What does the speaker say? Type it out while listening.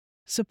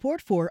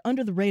Support for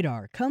Under the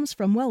Radar comes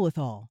from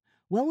Wellwithal.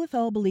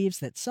 Wellwithal believes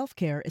that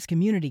self-care is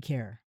community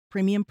care.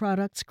 Premium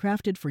products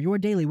crafted for your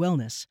daily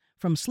wellness,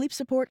 from sleep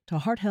support to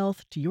heart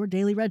health to your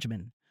daily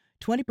regimen.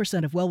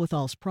 20% of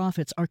Wellwithal's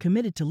profits are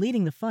committed to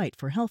leading the fight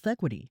for health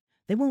equity.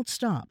 They won't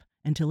stop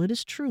until it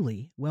is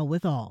truly well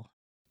with all.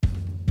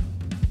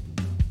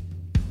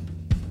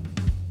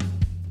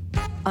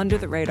 Under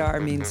the Radar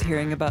means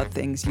hearing about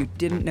things you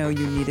didn't know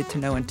you needed to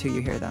know until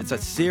you hear them. It's a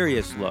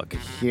serious look.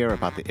 Hear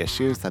about the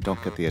issues that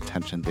don't get the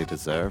attention they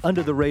deserve.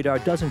 Under the Radar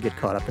doesn't get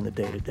caught up in the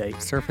day-to-day.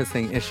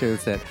 Surfacing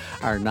issues that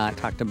are not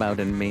talked about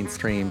in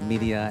mainstream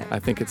media. I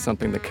think it's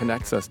something that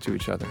connects us to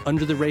each other.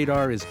 Under the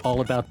Radar is all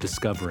about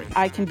discovery.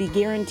 I can be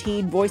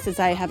guaranteed voices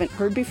I haven't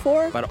heard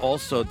before. But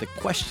also the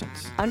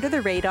questions. Under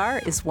the Radar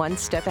is one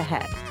step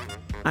ahead.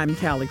 I'm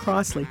Callie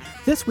Crossley.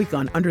 This week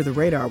on Under the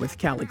Radar with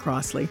Callie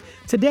Crossley.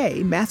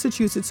 Today,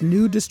 Massachusetts'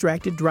 new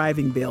distracted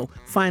driving bill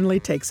finally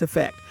takes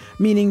effect,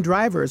 meaning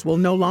drivers will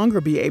no longer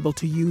be able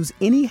to use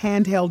any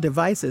handheld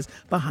devices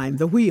behind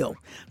the wheel.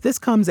 This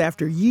comes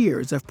after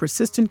years of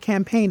persistent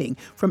campaigning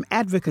from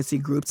advocacy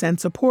groups and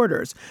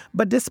supporters.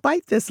 But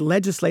despite this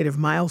legislative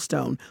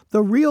milestone,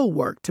 the real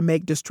work to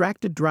make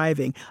distracted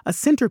driving a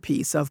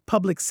centerpiece of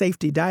public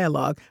safety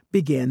dialogue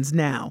begins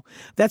now.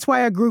 That's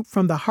why a group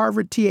from the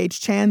Harvard T.H.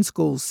 Chan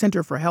School's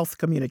Center for Health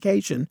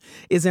Communication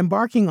is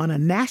embarking on a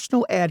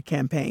national ad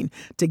campaign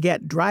to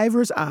get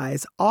drivers'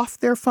 eyes off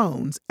their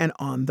phones and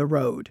on the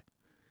road.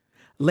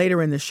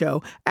 Later in the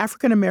show,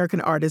 African-American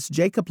artist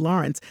Jacob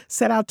Lawrence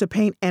set out to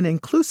paint an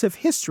inclusive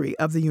history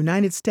of the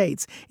United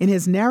States in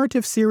his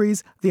narrative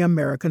series, The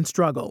American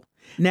Struggle.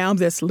 Now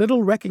this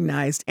little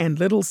recognized and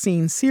little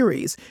seen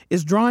series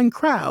is drawing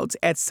crowds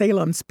at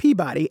Salem's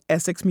Peabody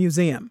Essex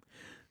Museum.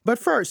 But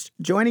first,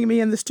 joining me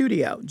in the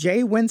studio,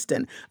 Jay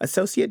Winston,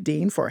 Associate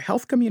Dean for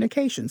Health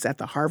Communications at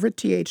the Harvard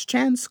T.H.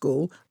 Chan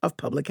School of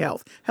Public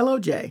Health. Hello,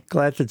 Jay.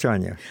 Glad to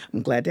join you.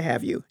 I'm glad to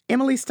have you.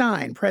 Emily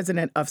Stein,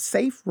 President of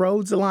Safe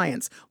Roads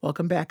Alliance.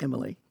 Welcome back,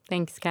 Emily.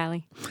 Thanks,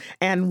 Callie.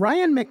 And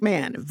Ryan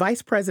McMahon,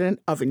 Vice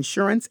President of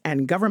Insurance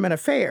and Government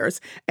Affairs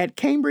at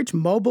Cambridge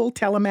Mobile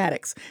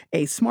Telematics,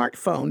 a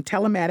smartphone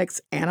telematics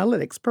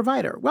analytics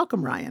provider.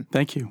 Welcome, Ryan.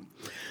 Thank you.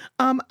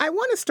 I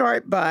want to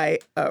start by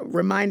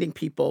reminding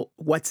people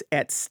what's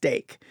at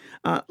stake.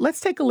 Let's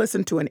take a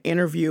listen to an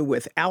interview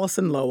with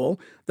Allison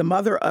Lowell, the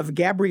mother of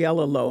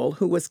Gabriella Lowell,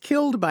 who was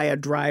killed by a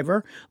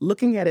driver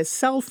looking at his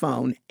cell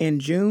phone in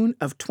June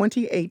of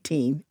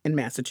 2018 in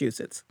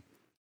Massachusetts.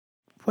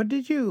 What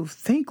did you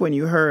think when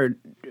you heard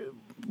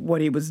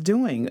what he was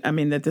doing? I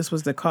mean, that this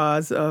was the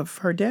cause of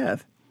her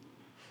death?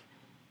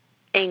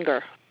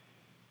 Anger.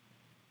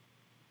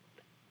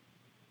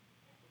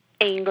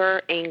 Anger.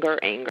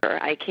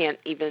 I can't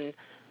even,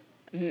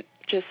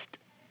 just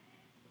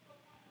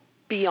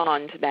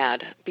beyond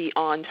mad,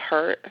 beyond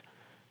hurt,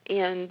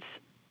 and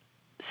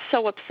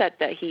so upset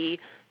that he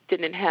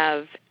didn't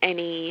have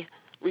any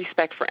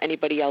respect for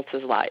anybody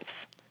else's lives,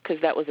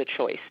 because that was a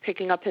choice.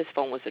 Picking up his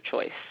phone was a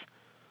choice.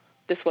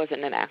 This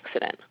wasn't an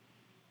accident.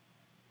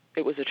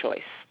 It was a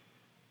choice.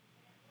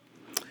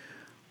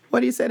 What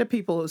do you say to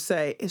people who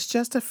say, it's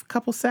just a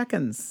couple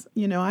seconds,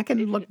 I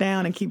can look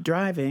down and keep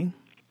driving?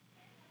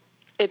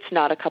 It's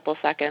not a couple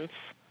seconds.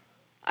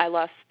 I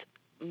lost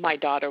my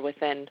daughter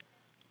within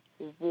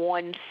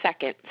 1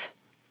 second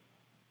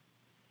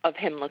of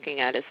him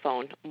looking at his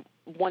phone.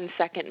 1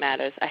 second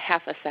matters. A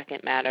half a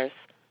second matters.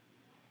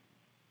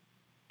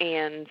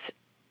 And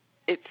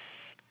it's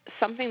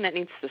something that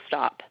needs to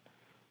stop.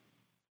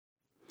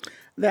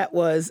 That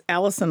was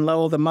Allison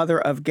Lowell, the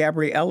mother of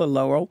Gabriella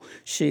Lowell.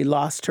 She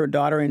lost her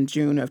daughter in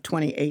June of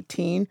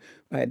 2018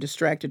 by a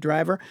distracted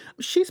driver.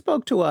 She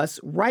spoke to us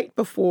right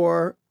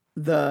before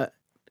the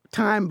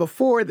time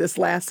before this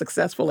last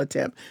successful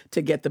attempt to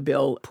get the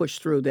bill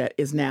pushed through that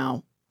is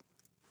now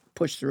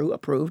pushed through,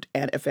 approved,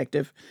 and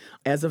effective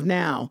as of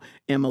now,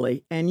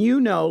 Emily. And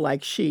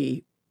like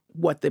she,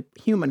 what the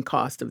human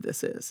cost of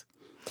this is.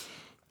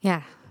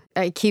 Yeah.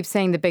 I keep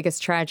saying the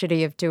biggest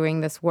tragedy of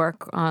doing this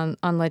work on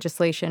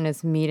legislation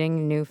is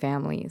meeting new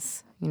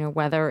families,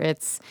 whether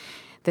it's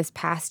this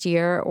past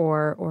year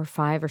or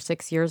 5 or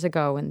 6 years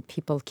ago, and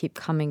people keep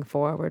coming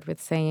forward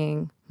with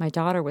saying, my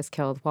daughter was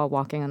killed while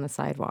walking on the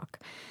sidewalk.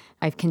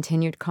 I've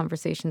continued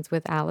conversations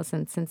with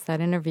Allison since that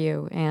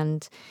interview,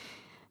 and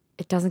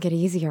it doesn't get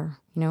easier.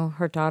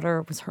 Her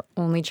daughter was her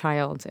only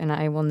child, and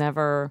I will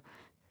never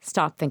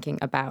stop thinking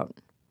about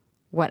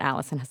what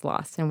Allison has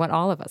lost and what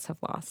all of us have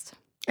lost.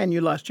 And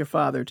you lost your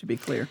father, to be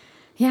clear.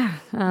 Yeah.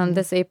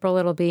 This April,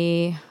 it'll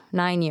be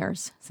 9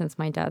 years since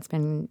my dad's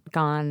been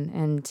gone.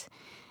 And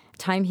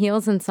time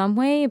heals in some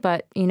way.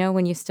 But,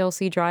 when you still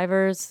see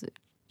drivers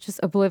just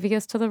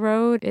oblivious to the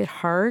road, it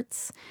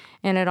hurts.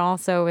 And it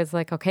also is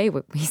like, okay,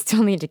 we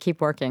still need to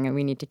keep working, and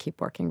we need to keep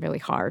working really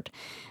hard.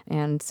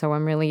 And so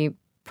I'm really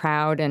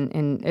proud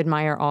and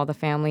admire all the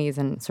families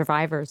and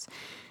survivors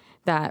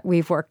that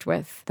we've worked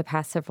with the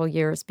past several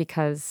years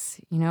because,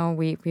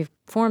 we've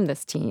formed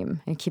this team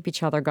and keep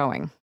each other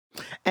going.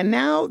 And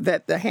now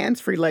that the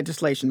hands-free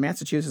legislation,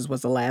 Massachusetts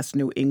was the last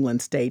New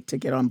England state to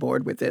get on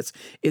board with this,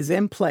 is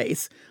in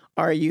place,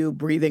 Are you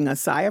breathing a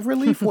sigh of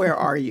relief? Where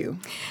are you?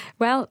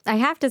 Well, I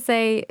have to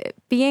say,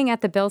 being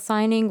at the bill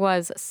signing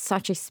was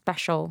such a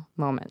special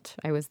moment.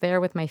 I was there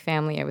with my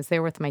family. I was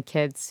there with my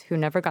kids who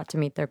never got to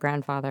meet their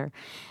grandfather.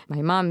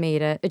 My mom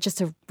made it. It's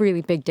just a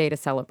really big day to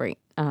celebrate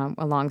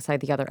alongside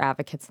the other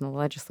advocates and the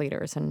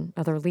legislators and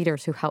other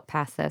leaders who helped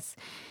pass this.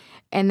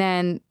 And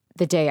then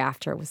the day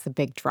after was the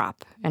big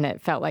drop. And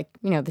it felt like,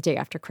 the day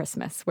after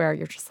Christmas, where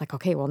you're just like,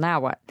 okay, well, now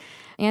what?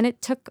 And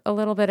it took a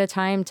little bit of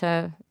time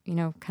to,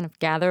 kind of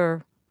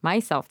gather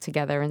myself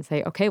together and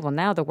say, okay, well,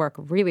 now the work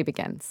really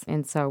begins.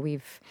 And so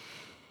we've,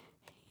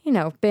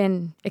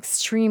 been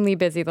extremely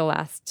busy the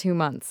last 2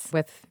 months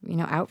with,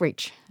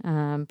 outreach,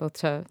 both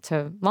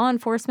to law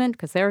enforcement,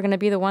 because they're going to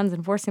be the ones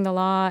enforcing the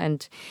law,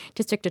 and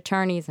district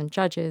attorneys and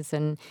judges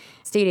and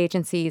state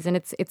agencies. And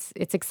it's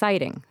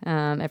exciting.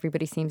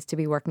 Everybody seems to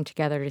be working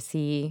together to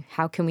see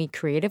how can we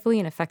creatively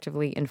and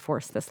effectively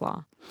enforce this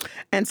law.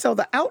 And so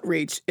the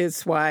outreach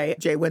is why,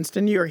 Jay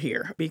Winston, you're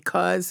here,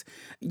 because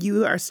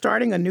you are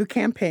starting a new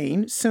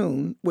campaign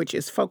soon, which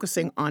is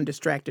focusing on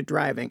distracted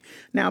driving.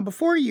 Now,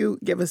 before you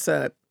give us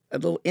a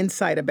little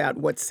insight about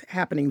what's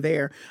happening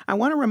there, I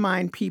want to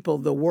remind people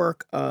the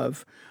work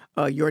of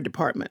your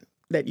department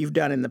that you've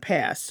done in the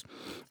past.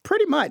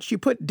 Pretty much, you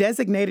put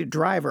designated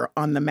driver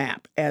on the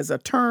map as a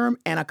term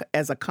and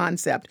as a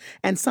concept,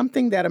 and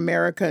something that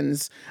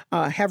Americans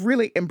have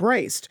really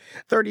embraced.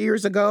 30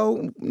 years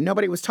ago,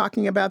 nobody was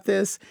talking about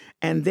this,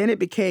 and then it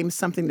became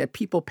something that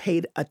people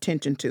paid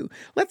attention to.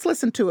 Let's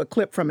listen to a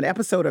clip from an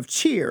episode of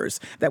Cheers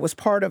that was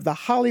part of the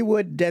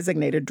Hollywood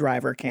Designated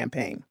Driver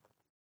campaign.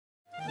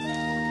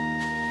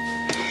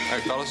 Hey,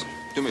 fellas,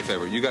 do me a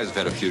favor. You guys have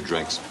had a few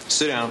drinks.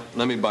 Sit down.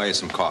 Let me buy you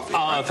some coffee.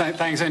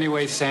 Thanks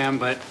anyway, Sam,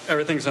 but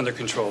everything's under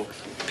control.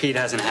 Pete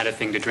hasn't had a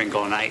thing to drink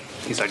all night.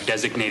 He's our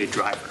designated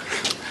driver.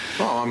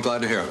 Oh, I'm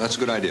glad to hear it. That's a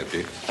good idea,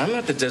 Pete. I'm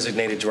not the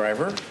designated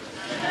driver.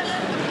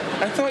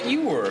 I thought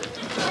you were.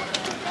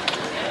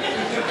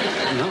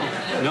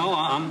 No,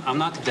 I'm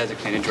not the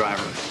designated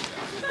driver.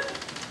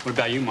 What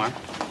about you, Mark?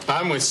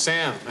 I'm with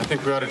Sam. I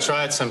think we ought to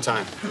try it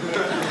sometime.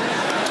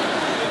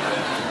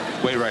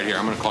 Wait right here.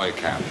 I'm going to call you a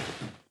cab.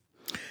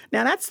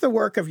 Now, that's the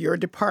work of your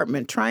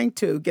department, trying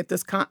to get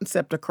this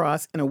concept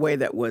across in a way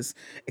that was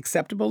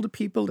acceptable to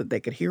people, that they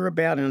could hear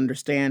about and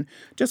understand.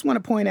 Just want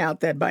to point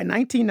out that by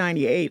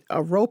 1998,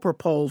 a Roper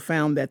poll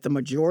found that the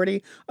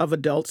majority of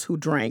adults who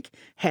drank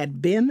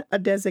had been a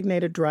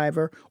designated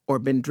driver or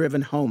been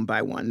driven home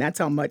by one. That's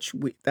how much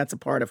that's a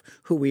part of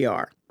who we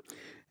are.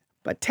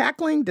 But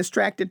tackling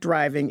distracted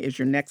driving is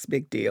your next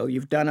big deal.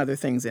 You've done other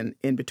things in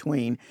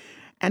between.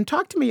 And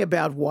talk to me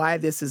about why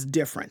this is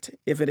different,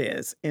 if it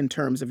is, in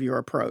terms of your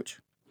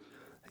approach.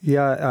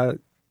 Yeah,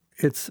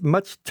 it's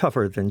much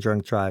tougher than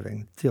drunk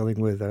driving,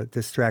 dealing with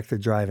distracted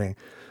driving.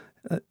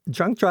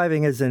 Drunk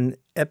driving is an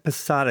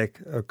episodic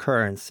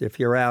occurrence. If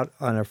you're out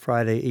on a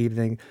Friday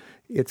evening,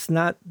 it's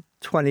not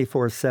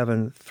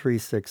 24/7,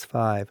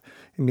 365.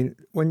 I mean,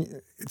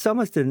 it's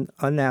almost an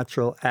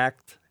unnatural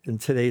act in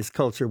today's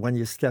culture when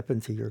you step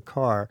into your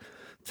car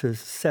to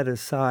set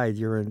aside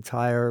your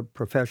entire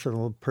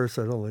professional,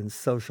 personal, and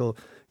social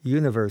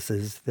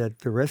universes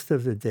that the rest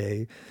of the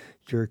day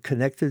you're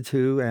connected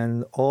to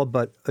and all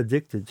but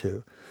addicted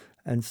to.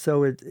 And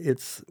so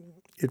it's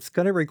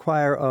going to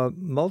require a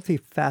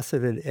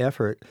multifaceted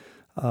effort.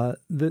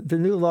 The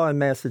new law in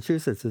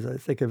Massachusetts is, I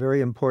think, a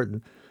very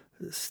important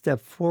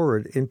step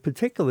forward, in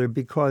particular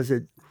because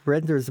it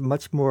renders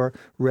much more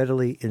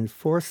readily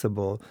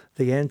enforceable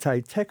the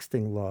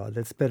anti-texting law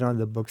that's been on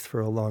the books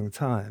for a long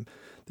time.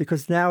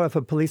 Because now if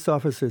a police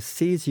officer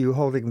sees you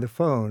holding the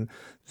phone,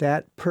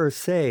 that per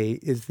se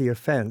is the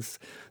offense.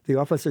 The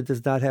officer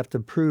does not have to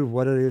prove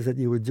what it is that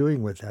you were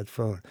doing with that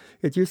phone.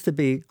 It used to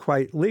be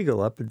quite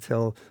legal up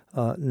until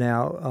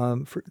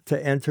now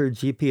to enter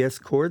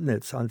GPS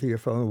coordinates onto your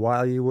phone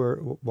while you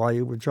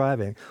were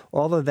driving.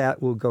 All of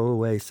that will go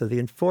away, so the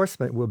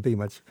enforcement will be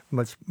much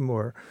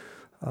more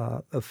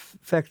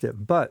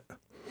effective. But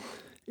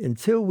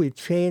until we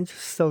change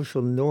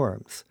social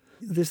norms,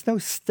 there's no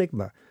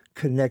stigma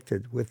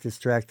connected with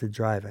distracted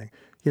driving.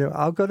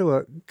 I'll go to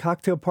a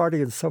cocktail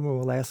party and someone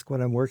will ask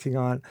what I'm working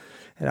on,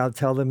 and I'll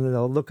tell them, and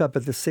they'll look up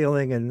at the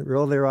ceiling and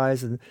roll their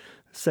eyes and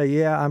say,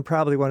 yeah, I'm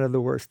probably one of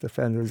the worst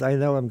offenders. I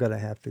know I'm going to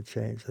have to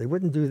change. They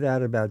wouldn't do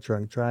that about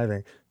drunk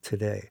driving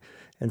today.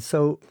 And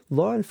so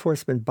law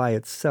enforcement by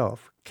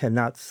itself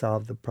cannot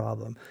solve the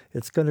problem.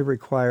 It's going to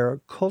require a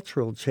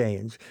cultural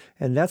change.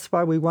 And that's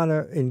why we want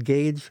to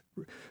engage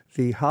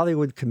the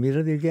Hollywood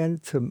community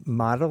again to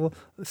model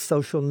a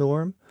social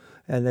norm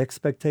and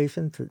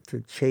expectation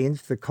to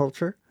change the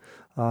culture.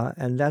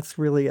 And that's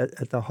really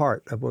at the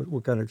heart of what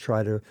we're going to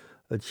try to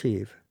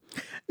achieve.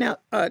 Now,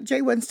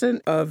 Jay Winston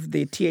of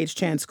the T.H.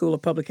 Chan School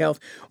of Public Health,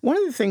 one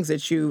of the things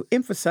that you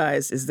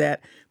emphasize is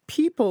that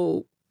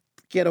people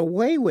get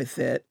away with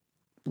it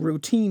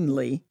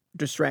routinely,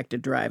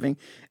 distracted driving,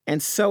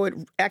 and so it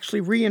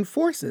actually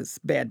reinforces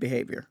bad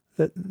behavior.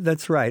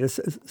 That's right.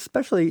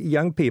 Especially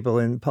young people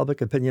in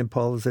public opinion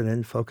polls and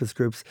in focus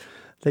groups,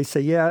 they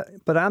say, yeah,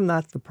 but I'm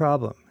not the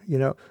problem.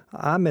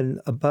 I'm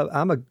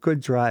a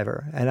good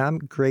driver, and I'm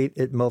great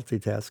at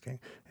multitasking.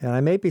 And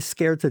I may be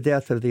scared to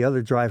death of the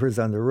other drivers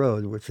on the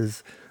road, which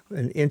is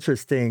an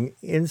interesting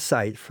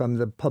insight from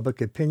the public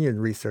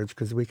opinion research,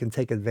 because we can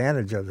take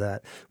advantage of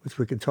that, which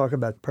we can talk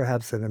about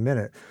perhaps in a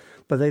minute.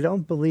 But they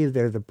don't believe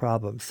they're the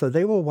problem. So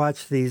they will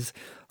watch these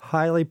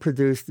highly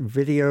produced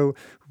video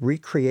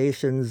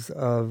recreations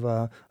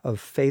of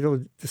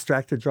fatal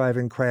distracted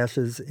driving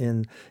crashes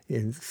in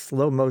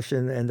slow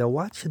motion, and they'll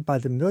watch it by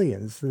the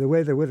millions, the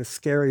way they would a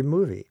scary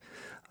movie.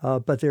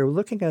 But they're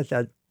looking at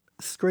that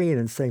screen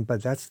and saying,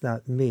 but that's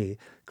not me,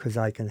 because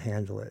I can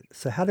handle it.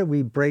 So how do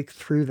we break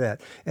through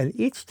that? And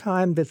each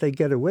time that they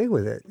get away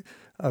with it,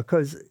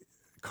 because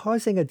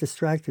causing a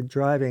distracted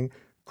driving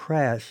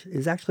crash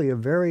is actually a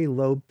very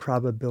low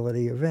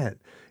probability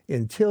event.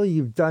 Until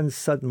you've done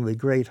suddenly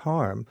great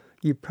harm,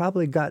 you've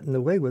probably gotten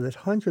away with it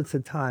hundreds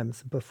of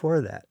times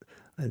before that,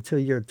 until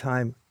your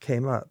time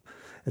came up.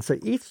 And so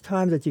each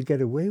time that you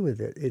get away with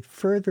it, it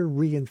further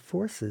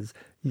reinforces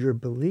your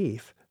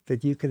belief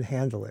that you can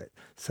handle it.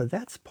 So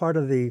that's part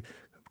of the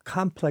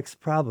complex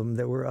problem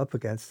that we're up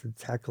against in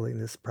tackling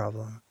this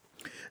problem.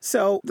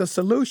 So the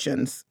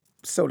solutions,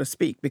 so to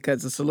speak,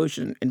 because the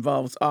solution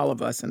involves all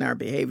of us and our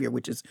behavior,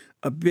 which is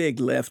a big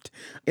lift,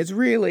 is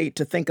really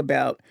to think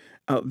about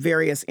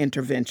various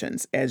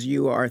interventions as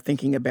you are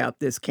thinking about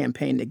this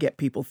campaign to get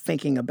people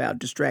thinking about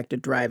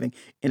distracted driving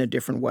in a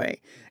different way.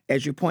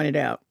 As you pointed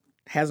out,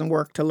 hasn't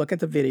worked to look at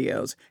the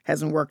videos,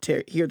 hasn't worked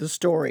to hear the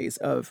stories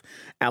of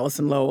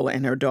Allison Lowell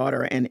and her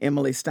daughter and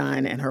Emily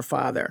Stein and her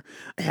father.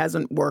 It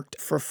hasn't worked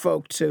for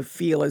folk to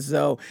feel as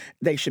though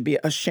they should be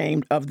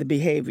ashamed of the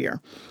behavior.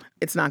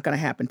 It's not going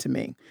to happen to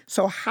me.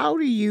 So how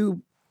do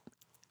you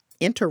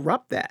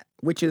interrupt that,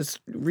 which is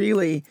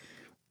really,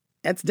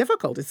 that's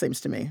difficult, it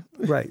seems to me.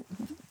 Right.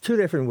 Two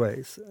different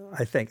ways,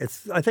 I think.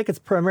 I think it's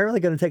primarily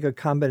going to take a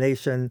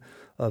combination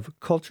of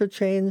culture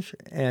change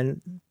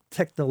and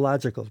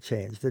technological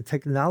change. The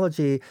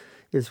technology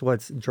is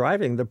what's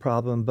driving the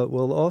problem, but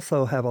will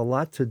also have a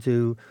lot to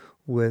do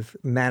with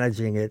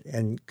managing it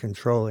and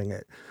controlling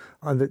it.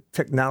 On the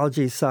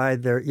technology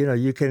side,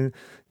 you can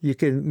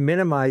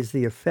minimize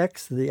the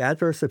effects, the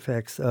adverse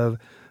effects of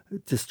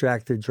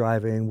distracted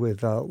driving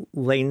with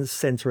lane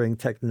centering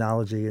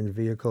technology in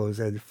vehicles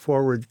and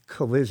forward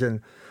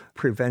collision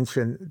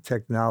prevention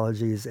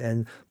technologies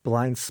and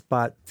blind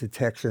spot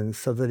detection,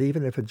 so that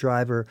even if a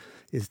driver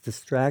is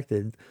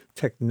distracted,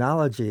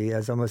 technology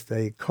as almost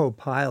a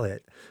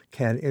co-pilot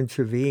can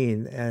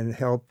intervene and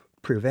help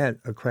prevent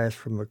a crash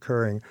from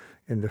occurring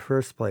in the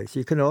first place.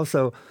 You can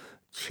also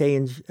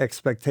change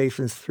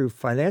expectations through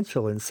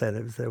financial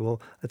incentives that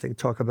we'll, I think,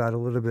 talk about a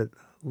little bit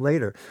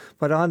later.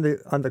 But on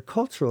the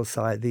cultural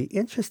side, the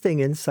interesting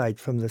insight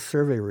from the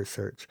survey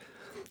research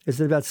is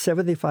that about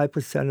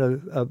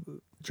 75% of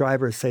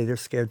drivers say they're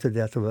scared to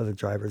death of other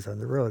drivers on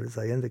the road, as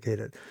I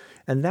indicated.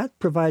 And that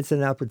provides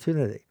an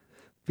opportunity,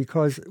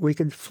 because we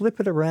can flip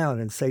it around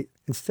and say,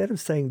 instead of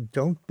saying,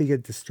 don't be a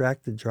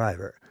distracted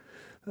driver,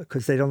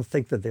 because they don't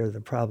think that they're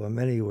the problem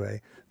anyway,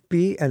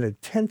 be an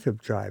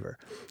attentive driver.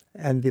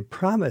 And the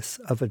promise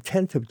of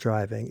attentive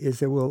driving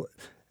is it will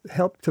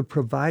help to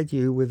provide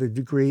you with a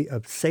degree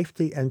of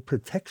safety and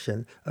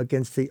protection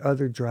against the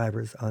other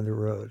drivers on the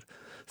road.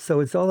 So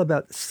it's all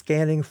about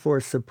scanning for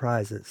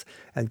surprises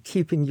and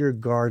keeping your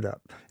guard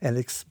up and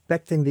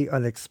expecting the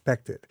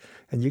unexpected.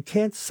 And you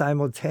can't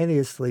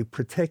simultaneously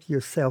protect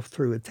yourself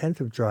through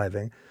attentive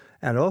driving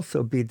and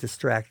also be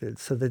distracted.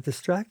 So the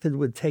distracted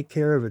would take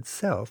care of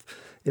itself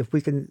if we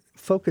can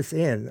focus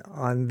in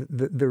on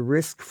the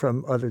risk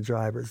from other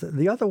drivers.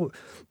 The other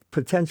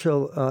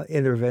potential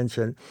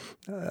intervention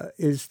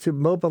is to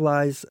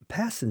mobilize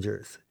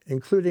passengers,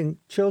 including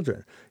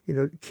children.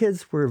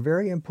 Kids were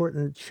very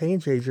important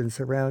change agents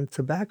around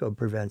tobacco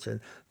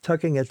prevention,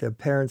 tugging at their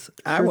parents'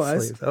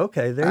 shirt sleeves.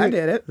 Okay, I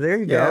did it. There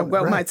you go.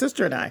 Well, right. My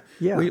sister and I.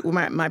 Yeah.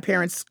 My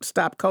parents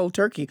stopped cold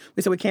turkey.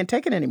 We said, we can't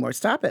take it anymore.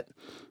 Stop it.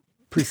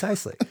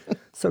 Precisely.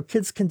 So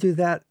kids can do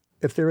that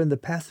if they're in the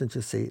passenger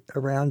seat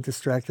around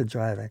distracted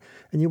driving.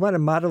 And you want to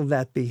model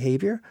that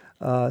behavior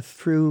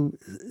through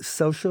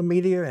social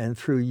media and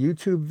through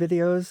YouTube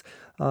videos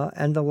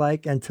and the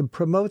like, and to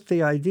promote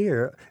the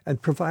idea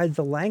and provide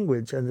the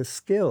language and the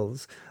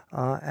skills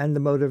and the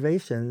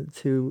motivation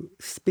to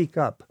speak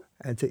up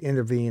and to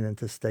intervene and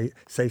to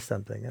say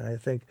something. And I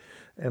think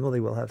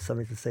Emily will have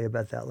something to say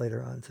about that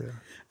later on, too.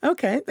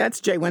 Okay. That's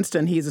Jay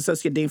Winston. He's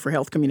Associate Dean for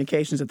Health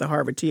Communications at the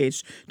Harvard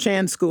T.H.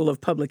 Chan School of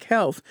Public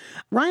Health.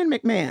 Ryan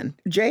McMahon,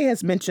 Jay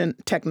has mentioned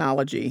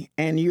technology,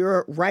 and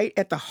you're right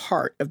at the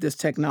heart of this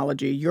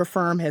technology. Your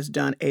firm has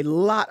done a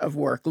lot of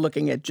work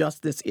looking at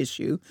just this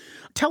issue.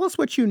 Tell us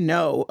what you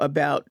know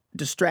about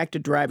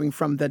distracted driving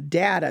from the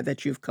data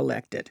that you've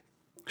collected.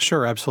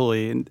 Sure,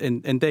 absolutely.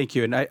 And thank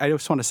you. And I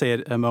just want to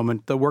say a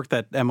moment, the work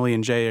that Emily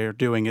and Jay are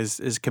doing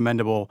is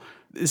commendable,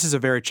 This is a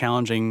very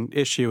challenging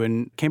issue,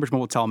 and Cambridge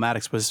Mobile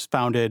Telematics was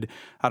founded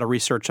out of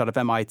research out of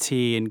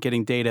MIT and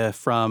getting data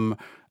from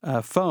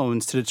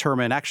phones to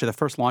determine, actually the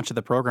first launch of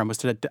the program was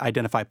to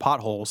identify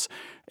potholes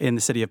in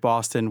the city of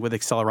Boston with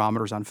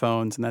accelerometers on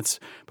phones. And that's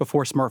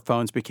before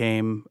smartphones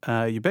became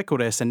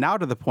ubiquitous, and now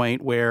to the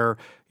point where,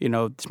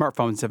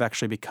 smartphones have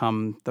actually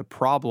become the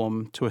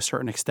problem to a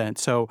certain extent.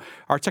 So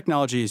our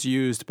technology is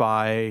used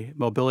by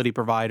mobility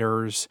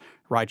providers,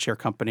 rideshare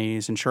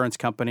companies, insurance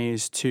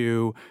companies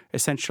to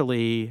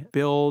essentially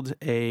build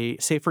a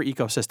safer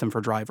ecosystem for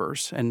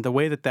drivers. And the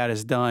way that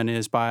is done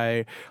is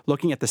by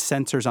looking at the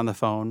sensors on the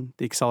phone,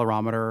 the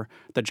accelerometer,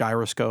 the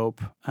gyroscope,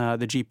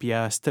 the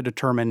GPS, to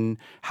determine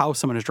how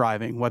someone is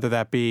driving, whether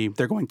that be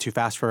they're going too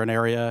fast for an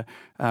area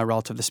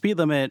relative to the speed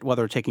limit,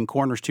 whether they're taking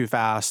corners too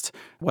fast,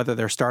 whether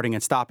they're starting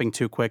and stopping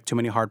too quick, too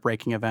many hard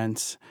braking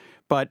events.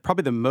 But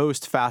probably the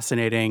most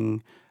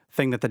fascinating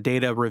thing that the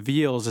data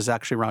reveals is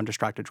actually around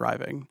distracted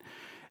driving.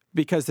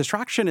 Because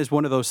distraction is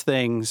one of those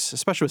things,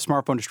 especially with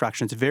smartphone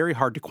distractions, very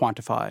hard to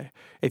quantify.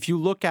 If you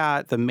look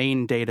at the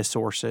main data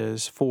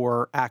sources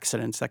for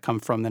accidents that come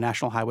from the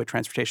National Highway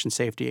Transportation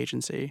Safety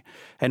Agency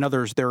and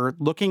others, they're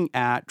looking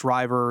at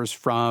drivers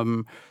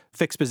from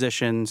fixed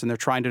positions, and they're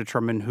trying to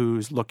determine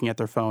who's looking at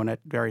their phone at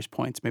various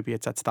points. Maybe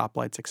it's at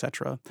stoplights, et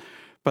cetera.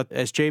 But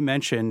as Jay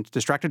mentioned,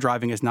 distracted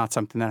driving is not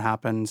something that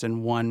happens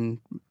in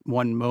one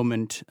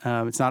moment.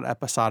 It's not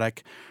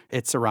episodic.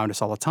 It's around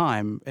us all the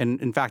time.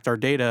 And in fact, our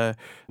data,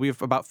 we have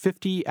about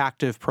 50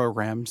 active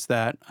programs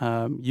that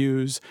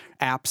use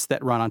apps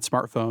that run on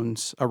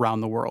smartphones around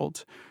the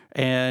world.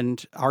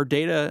 And our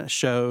data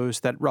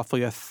shows that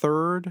roughly a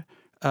third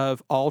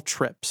of all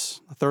trips,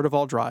 a third of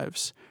all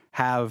drives,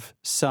 have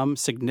some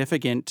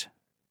significant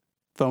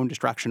phone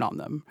distraction on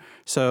them.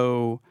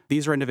 So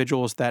these are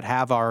individuals that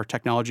have our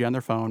technology on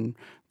their phone,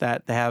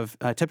 that they have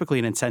typically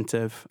an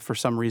incentive for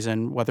some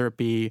reason, whether it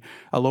be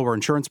a lower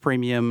insurance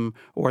premium,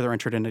 or they're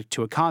entered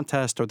into a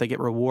contest, or they get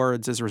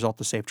rewards as a result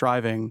of safe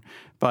driving.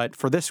 But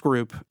for this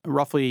group,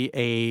 roughly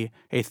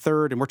a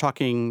third, and we're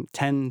talking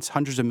tens,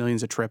 hundreds of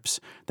millions of trips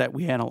that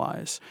we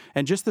analyze.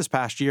 And just this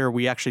past year,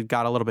 we actually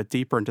got a little bit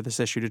deeper into this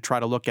issue to try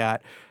to look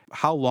at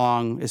how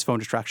long is phone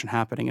distraction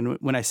happening. And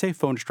when I say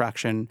phone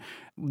distraction,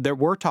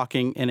 we're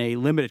talking in a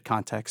limited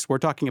context. We're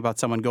talking about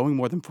someone going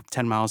more than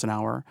 10 miles an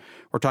hour.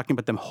 We're talking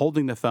about them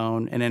holding the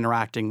phone and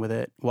interacting with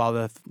it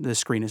while the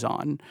screen is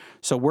on.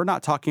 So we're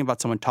not talking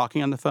about someone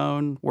talking on the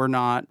phone. We're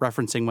not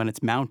referencing when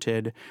it's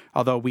mounted,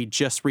 although we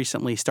just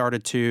recently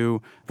started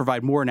to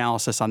provide more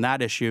analysis on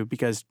that issue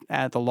because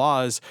the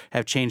laws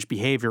have changed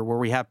behavior where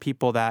we have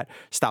people that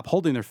stop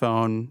holding their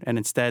phone and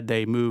instead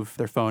they move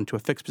their phone to a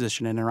fixed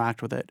position and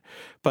interact with it.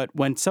 But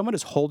when someone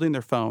is holding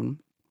their phone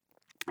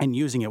and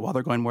using it while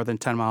they're going more than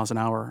 10 miles an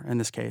hour, in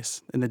this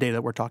case, in the data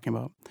that we're talking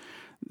about,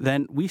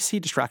 then we see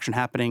distraction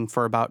happening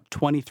for about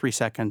 23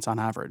 seconds on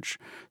average.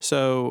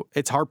 So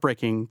it's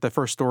heartbreaking, the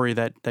first story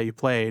that you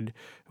played,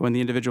 when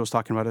the individual was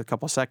talking about a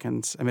couple of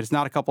seconds. I mean, it's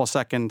not a couple of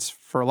seconds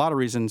for a lot of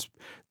reasons.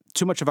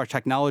 Too much of our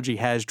technology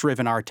has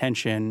driven our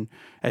attention.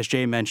 As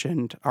Jay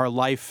mentioned, our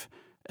life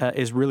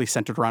is really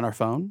centered around our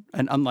phone.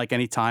 And unlike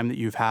any time that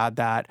you've had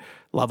that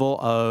level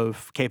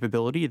of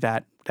capability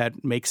that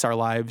makes our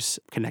lives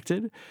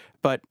connected,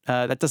 but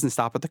that doesn't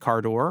stop at the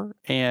car door.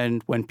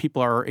 And when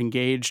people are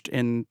engaged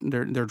in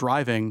their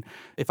driving,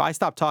 if we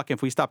stop talking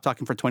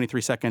for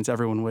 23 seconds,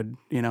 everyone would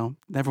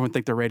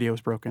think their radio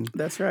is broken.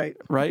 That's right.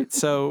 Right?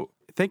 So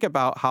think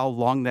about how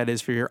long that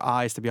is for your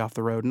eyes to be off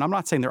the road. And I'm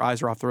not saying their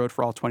eyes are off the road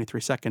for all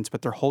 23 seconds,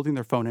 but they're holding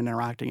their phone and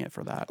interacting it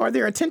for that. Or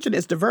their attention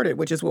is diverted,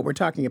 which is what we're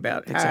talking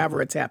about, exactly.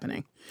 However it's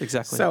happening.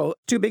 Exactly. So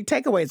two big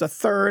takeaways: a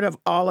third of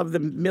all of the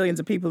millions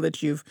of people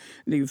that you've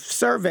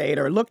surveyed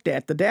or looked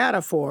at the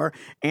data for,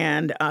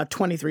 and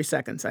 23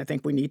 seconds. I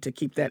think we need to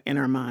keep that in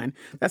our mind.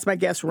 That's my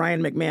guest,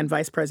 Ryan McMahon,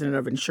 Vice President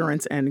of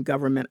Insurance and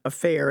Government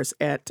Affairs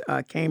at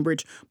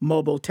Cambridge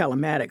Mobile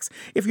Telematics.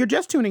 If you're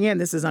just tuning in,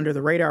 this is Under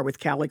the Radar with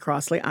Callie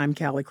Crossley. I'm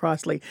Callie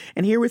Crossley,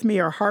 and here with me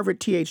are Harvard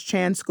T.H.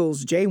 Chan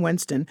School's Jay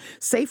Winston,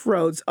 Safe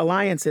Roads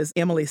Alliance's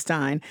Emily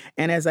Stein,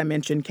 and as I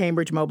mentioned,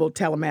 Cambridge Mobile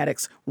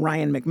Telematics'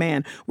 Ryan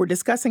McMahon. We're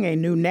discussing a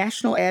new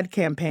national ad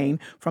campaign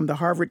from the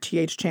Harvard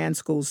T.H. Chan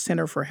School's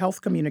Center for Health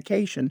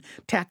Communication,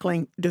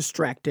 tackling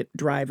distracted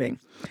driving.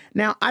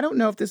 Now, I don't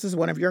know if this is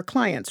one of your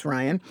clients,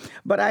 Ryan,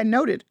 but I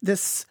noted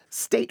this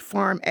State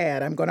Farm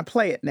ad. I'm going to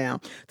play it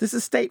now. This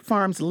is State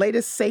Farm's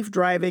latest safe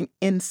driving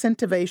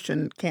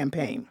incentivization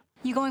campaign.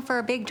 You going for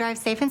a big Drive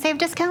Safe and Save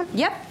discount?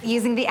 Yep.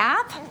 Using the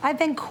app? I've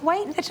been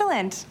quite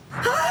vigilant.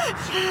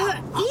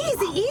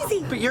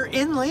 Easy. But you're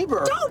in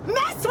labor. Don't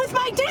mess with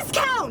my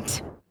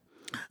discount!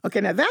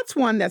 Okay, now that's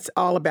one that's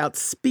all about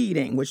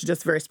speeding, which is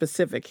just very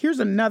specific. Here's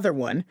another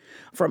one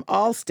from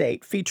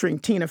Allstate featuring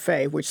Tina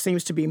Fey, which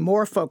seems to be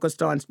more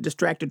focused on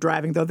distracted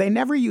driving, though they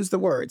never use the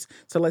words.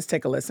 So let's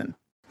take a listen.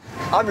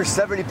 I'm your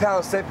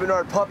 70-pound St.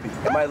 Bernard puppy,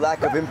 and my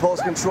lack of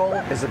impulse control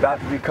is about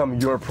to become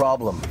your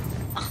problem.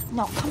 Oh,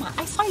 no, come on.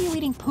 I saw you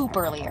eating poop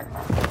earlier.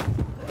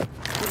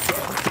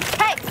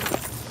 Hey!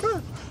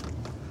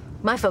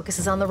 My focus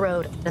is on the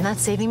road, and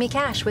that's saving me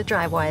cash with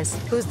DriveWise.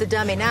 Who's the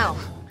dummy now?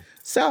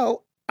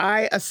 So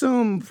I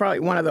assume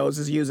probably one of those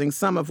is using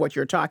some of what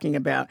you're talking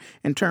about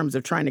in terms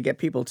of trying to get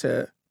people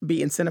to be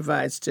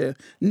incentivized to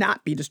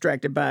not be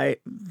distracted by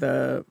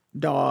the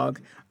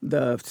dog,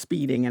 the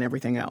speeding, and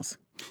everything else.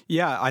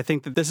 Yeah, I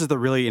think that this is the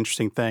really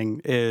interesting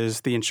thing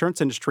is the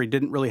insurance industry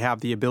didn't really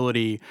have the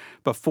ability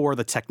before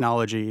the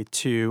technology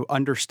to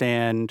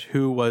understand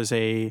who was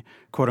a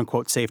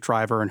quote-unquote safe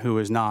driver and who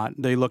is not.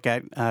 They look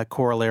at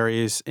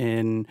corollaries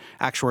in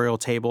actuarial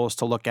tables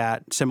to look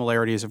at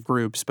similarities of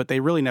groups, but they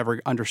really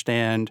never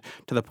understand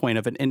to the point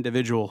of an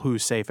individual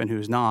who's safe and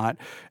who's not.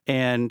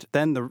 And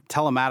then the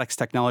telematics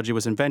technology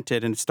was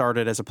invented and it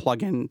started as a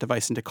plug-in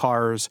device into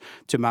cars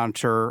to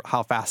monitor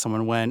how fast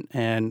someone went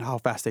and how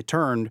fast they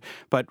turned.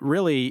 But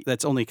really,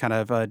 that's only kind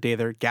of a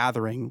data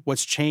gathering.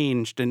 What's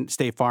changed, and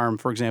State Farm,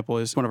 for example,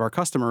 is one of our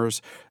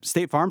customers.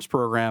 State Farm's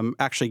program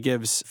actually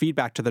gives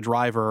feedback to the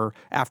driver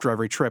after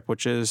every trip,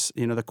 which is,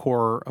 the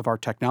core of our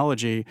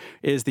technology,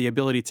 is the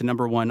ability to,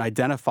 number one,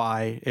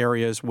 identify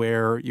areas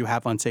where you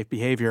have unsafe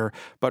behavior,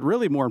 but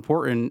really more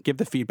important, give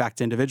the feedback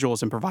to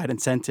individuals and provide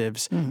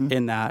incentives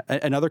in that.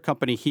 Another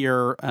company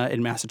here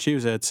in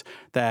Massachusetts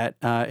that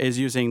is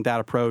using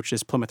that approach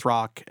is Plymouth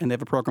Rock, and they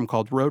have a program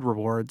called Road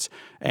Rewards.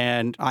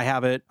 And I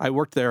have it. I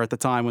worked there at the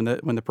time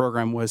when the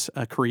program was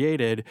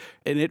created,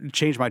 and it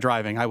changed my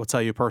driving, I will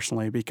tell you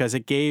personally, because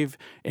it gave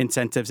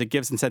incentives. It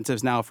gives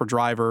incentives now for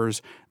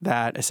drivers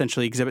that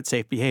essentially exhibit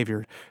safe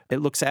behavior. It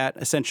looks at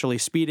essentially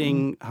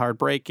speeding, hard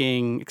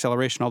braking,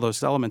 acceleration, all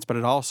those elements, but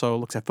it also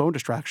looks at phone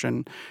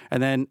distraction.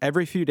 And then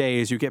every few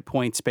days you get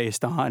points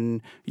based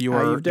on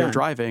your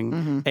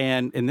driving.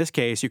 And in this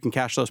case, you can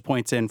cash those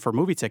points in for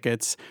movie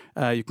tickets.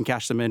 You can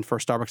cash them in for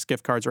Starbucks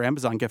gift cards or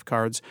Amazon gift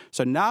cards.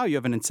 So now you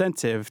have an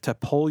incentive to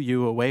pull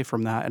you away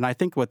from that. And I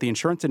think what the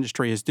insurance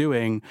industry is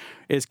doing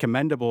is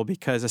commendable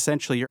because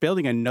essentially you're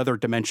building another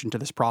dimension to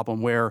this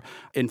problem where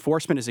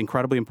enforcement is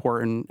incredibly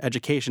important,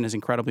 education is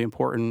incredibly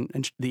important,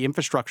 and the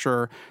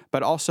infrastructure,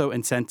 but also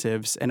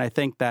incentives. And I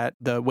think that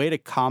the way to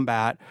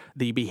combat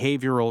the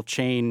behavioral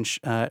change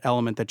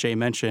element that Jay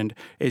mentioned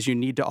is you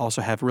need to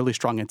also have really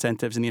strong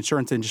incentives. And the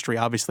insurance industry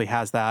obviously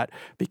has that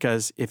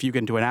because if you get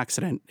into an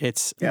accident,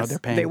 it's they're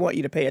paying. They want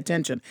you to pay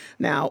attention.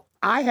 Now,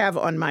 I have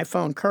on my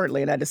phone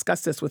currently, and I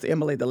discussed this with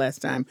Emily the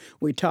last time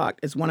we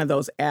talked, is one of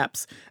those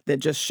apps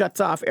that just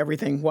shuts off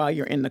everything while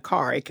you're in the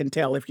car. It can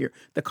tell if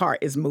the car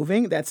is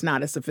moving. That's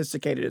not as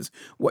sophisticated as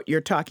what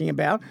you're talking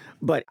about,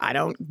 but I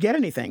don't get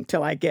anything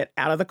till I get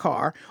out of the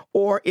car.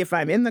 Or if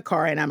I'm in the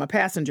car and I'm a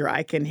passenger,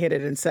 I can hit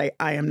it and say,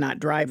 I am not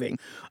driving.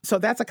 So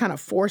that's a kind of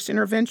forced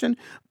intervention.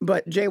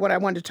 But Jay, what I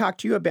wanted to talk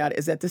to you about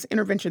is that this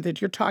intervention that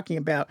you're talking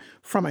about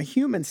from a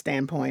human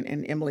standpoint,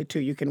 and Emily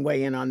too, you can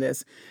weigh in on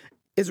this,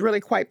 is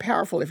really quite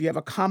powerful if you have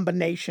a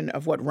combination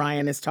of what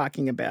Ryan is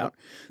talking about.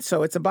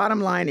 So it's a bottom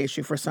line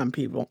issue for some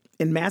people.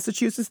 In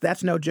Massachusetts,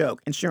 that's no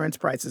joke. Insurance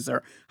prices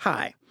are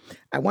high.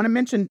 I want to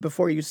mention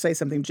before you say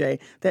something, Jay,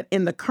 that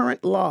in the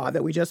current law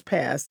that we just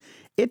passed,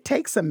 it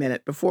takes a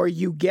minute before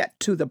you get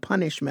to the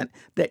punishment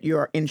that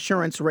your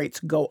insurance rates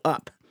go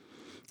up,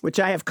 which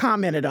I have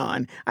commented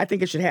on. I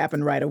think it should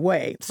happen right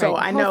away. So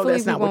I know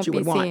that's not what you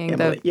would want,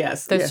 Emily.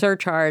 The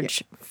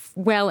surcharge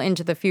well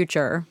into the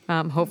future.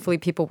 Hopefully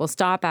people will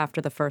stop after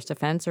the first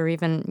offense or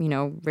even,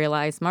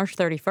 realize March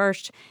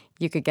 31st,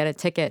 you could get a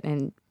ticket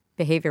and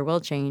behavior will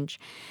change.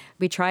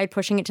 We tried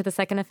pushing it to the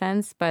second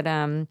offense, but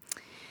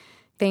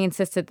they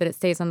insisted that it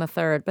stays on the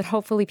third. But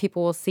hopefully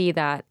people will see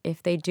that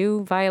if they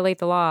do violate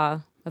the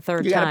law a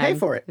third you time, gotta pay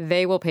for it.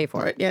 They will pay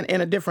for it.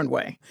 In a different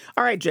way.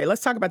 All right, Jay,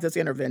 let's talk about this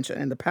intervention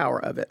and the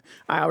power of it.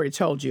 I already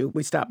told you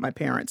we stopped my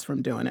parents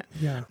from doing it.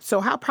 Yeah.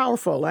 So how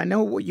powerful? I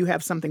know you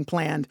have something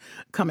planned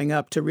coming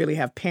up to really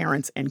have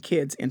parents and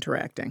kids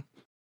interacting.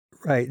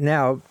 Right.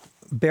 Now,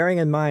 bearing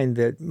in mind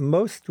that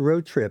most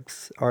road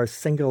trips are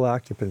single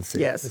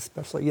occupancy, yes,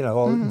 especially,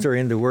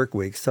 during the work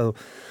week. So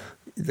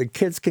the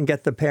kids can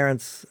get the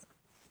parents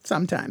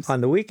sometimes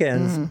on the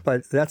weekends,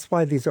 but that's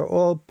why these are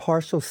all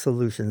partial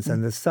solutions,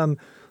 and the sum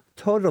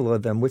total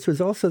of them, which was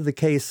also the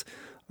case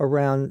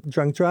around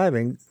drunk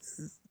driving.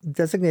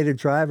 Designated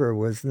driver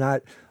was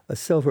not a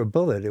silver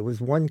bullet. It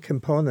was one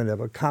component of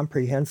a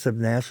comprehensive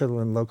national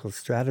and local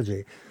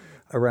strategy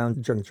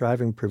around drunk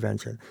driving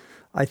prevention.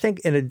 I think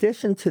in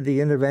addition to the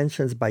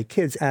interventions by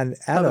kids and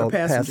adult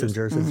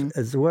passengers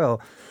as well,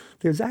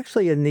 there's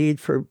actually a need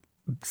for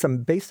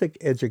some basic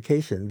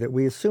education that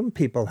we assume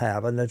people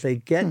have, and that they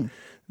get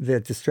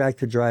that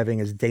distracted driving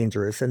is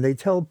dangerous, and they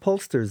tell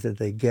pollsters that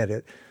they get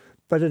it.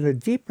 But at a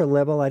deeper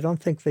level, I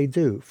don't think they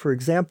do. For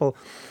example,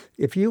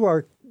 if you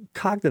are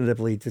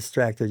cognitively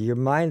distracted, your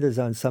mind is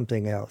on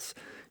something else,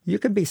 you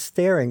could be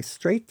staring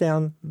straight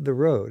down the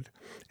road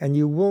and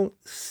you won't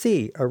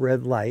see a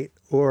red light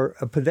or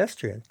a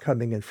pedestrian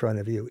coming in front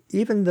of you,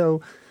 even though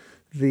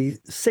the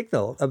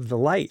signal of the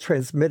light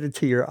transmitted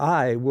to your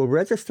eye will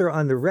register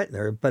on the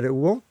retina, but it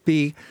won't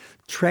be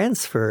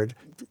transferred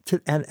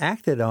and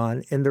acted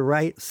on in the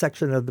right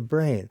section of the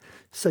brain.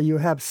 So you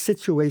have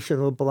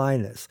situational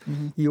blindness.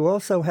 You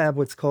also have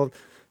what's called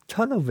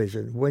tunnel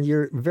vision, when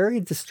you're very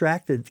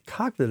distracted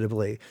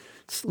cognitively.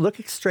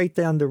 looking straight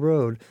down the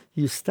road,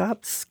 you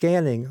stop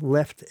scanning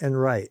left and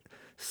right.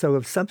 So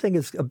if something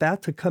is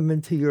about to come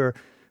into your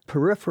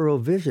peripheral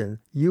vision,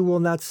 you will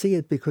not see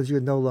it because you're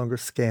no longer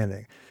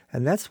scanning.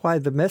 And that's why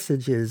the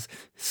message is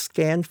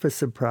scan for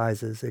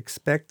surprises,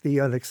 expect the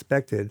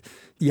unexpected.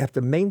 You have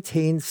to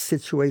maintain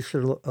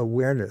situational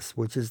awareness,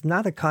 which is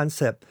not a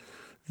concept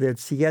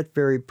that's yet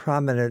very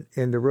prominent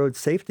in the road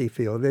safety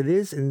field. It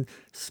is in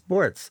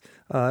sports.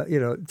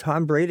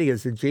 Tom Brady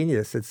is a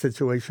genius at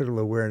situational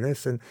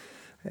awareness, and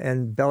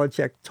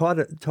Belichick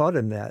taught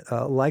him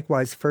that.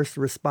 Likewise, first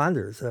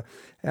responders,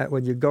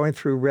 when you're going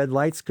through red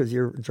lights because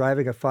you're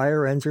driving a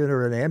fire engine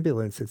or an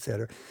ambulance, et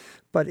cetera.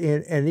 But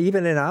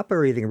even in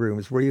operating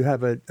rooms where you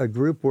have a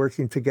group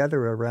working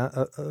together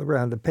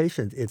around a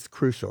patient, it's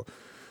crucial.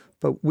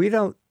 But we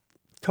don't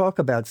talk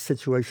about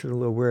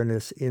situational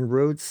awareness in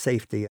road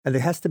safety, and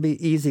there has to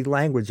be easy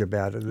language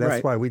about it.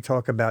 That's why we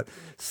talk about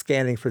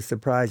scanning for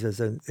surprises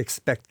and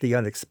expect the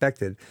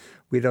unexpected.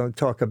 We don't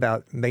talk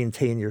about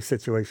maintain your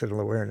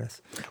situational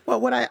awareness. Well,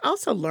 what I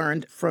also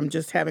learned from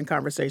just having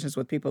conversations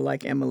with people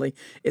like Emily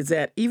is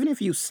that even if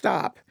you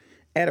stop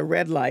at a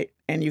red light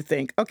and you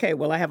think, okay,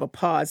 well, I have a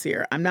pause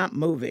here. I'm not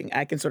moving.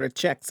 I can sort of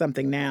check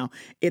something now.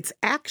 It's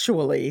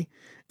actually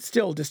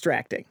still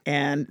distracting.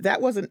 And that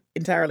wasn't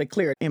entirely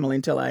clear, Emily,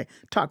 until I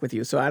talked with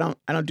you. So I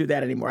don't do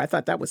that anymore. I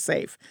thought that was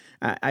safe.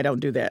 I don't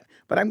do that.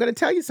 But I'm going to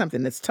tell you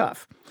something that's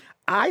tough.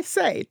 I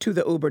say to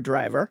the Uber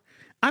driver,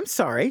 I'm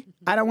sorry,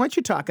 I don't want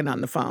you talking on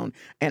the phone.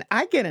 And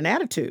I get an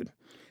attitude.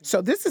 So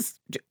this is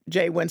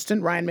Jay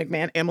Winston, Ryan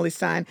McMahon, Emily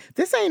Stein.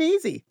 This ain't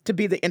easy to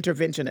be the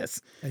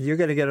interventionist. And you're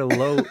going to get a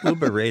low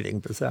Uber rating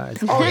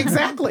besides. Oh,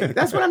 exactly.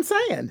 That's what I'm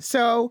saying.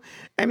 So,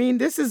 I mean,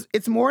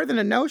 it's more than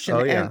a notion.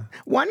 Oh, yeah. And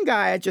one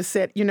guy just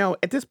said,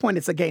 at this point,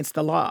 it's against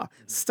the law.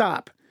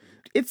 Stop.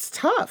 It's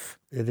tough.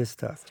 It is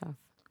tough. It's tough.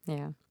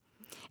 Yeah.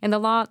 And the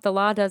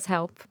law does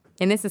help.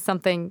 And this is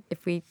something,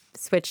 if we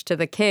switch to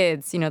the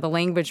kids, the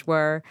language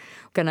we're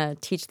going to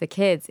teach the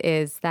kids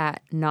is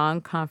that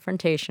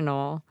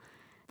non-confrontational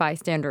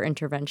bystander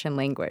intervention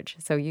language.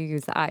 So you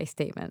use the I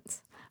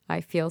statements. I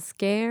feel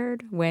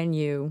scared when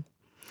you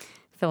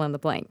fill in the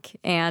blank.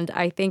 And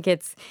I think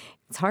it's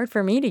hard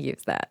for me to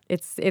use that.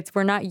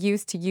 We're not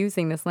used to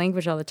using this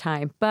language all the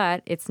time,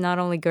 but it's not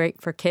only great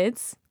for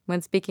kids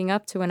when speaking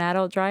up to an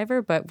adult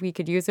driver, but we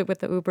could use it with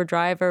the Uber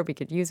driver, we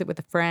could use it with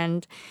a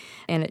friend,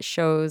 and it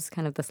shows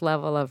kind of this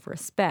level of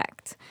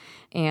respect.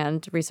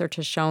 And research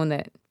has shown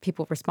that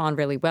people respond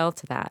really well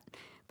to that,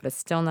 but it's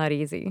still not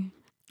easy.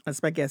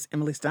 That's my guest,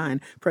 Emily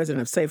Stein,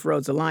 president of Safe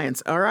Roads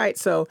Alliance. All right,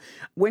 so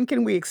when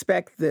can we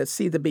expect to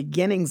see the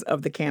beginnings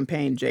of the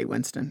campaign, Jay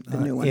Winston, the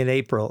new one? In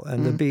April,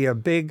 and there'll be a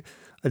big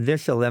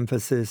initial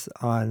emphasis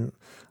on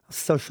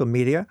social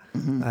media.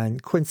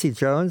 And Quincy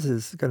Jones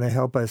is going to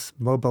help us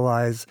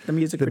mobilize the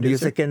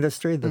music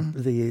industry,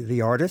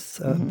 the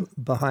artists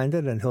behind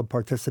it, and he'll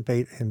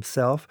participate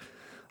himself.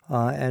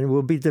 And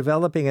we'll be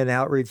developing an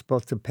outreach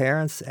both to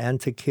parents and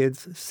to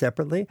kids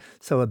separately.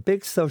 So a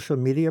big social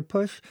media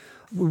push.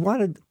 We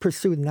want to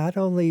pursue not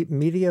only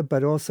media,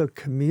 but also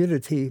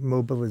community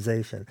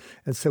mobilization.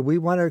 And so we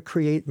want to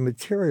create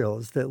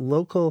materials that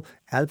local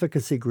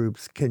advocacy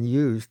groups can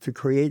use to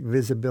create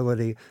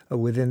visibility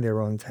within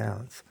their own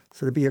towns.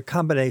 So there'll be a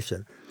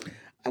combination.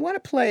 I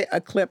want to play a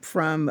clip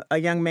from a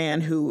young man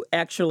who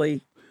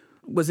actually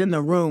was in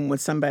the room with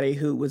somebody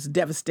who was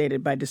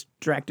devastated by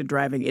distracted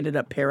driving, ended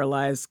up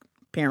paralyzed,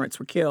 parents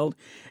were killed,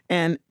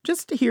 and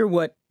just to hear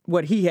what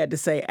he had to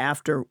say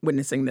after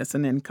witnessing this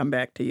and then come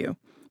back to you.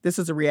 This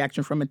is a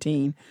reaction from a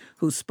teen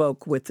who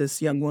spoke with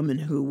this young woman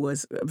who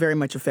was very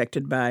much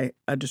affected by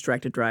a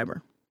distracted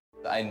driver.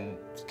 I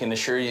can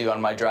assure you on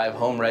my drive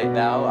home right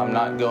now, I'm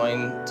not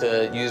going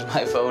to use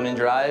my phone and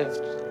drive,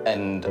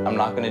 and I'm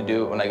not going to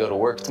do it when I go to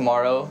work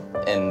tomorrow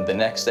and the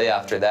next day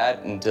after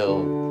that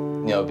until,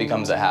 it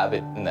becomes a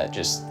habit, and that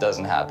just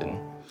doesn't happen.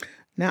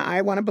 Now,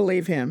 I want to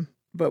believe him,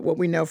 but what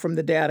we know from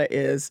the data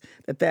is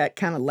that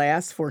kind of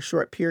lasts for a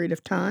short period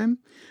of time.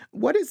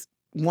 What is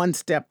one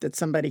step that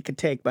somebody could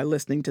take by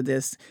listening to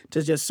this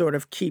to just sort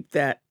of keep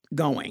that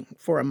going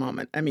for a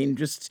moment? I mean,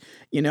 just,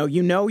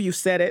 you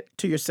said it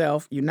to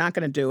yourself, you're not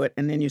going to do it,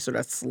 and then you sort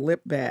of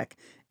slip back.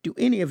 Do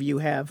any of you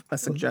have a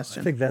suggestion?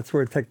 I think that's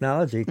where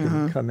technology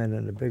can come in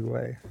a big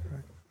way.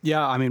 Right?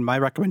 Yeah, I mean, my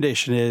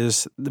recommendation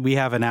is we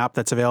have an app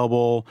that's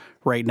available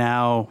right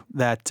now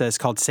that is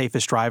called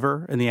Safest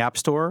Driver in the App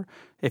Store.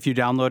 If you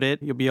download it,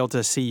 you'll be able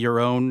to see your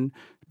own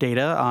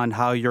data on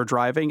how you're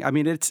driving. I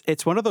mean,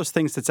 it's one of those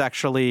things that's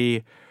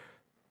actually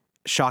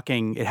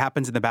shocking. It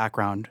happens in the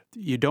background.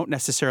 You don't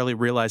necessarily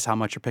realize how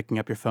much you're picking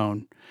up your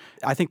phone.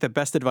 I think the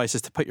best advice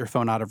is to put your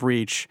phone out of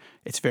reach.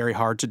 It's very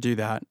hard to do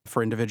that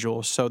for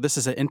individuals. So this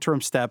is an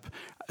interim step.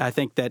 I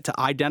think that to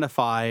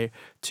identify,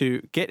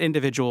 to get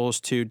individuals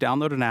to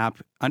download an app,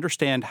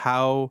 understand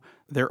how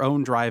their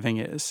own driving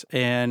is,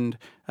 and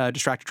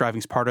distracted driving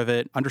is part of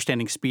it,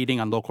 understanding speeding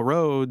on local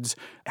roads,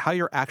 how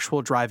your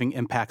actual driving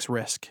impacts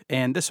risk.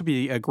 And this would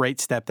be a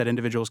great step that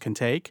individuals can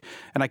take.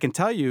 And I can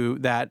tell you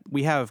that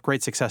we have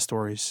great success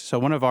stories. So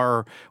one of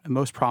our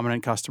most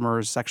prominent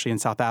customers, actually in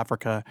South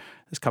Africa,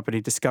 this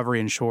company, Discovery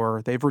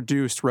Insure, they've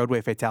reduced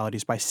roadway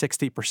fatalities by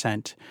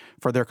 60%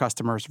 for their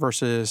customers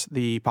versus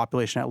the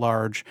population at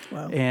large.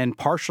 Wow. And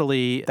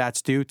partially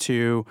that's due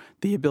to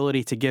the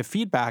ability to give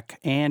feedback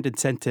and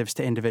incentives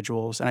to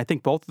individuals. And I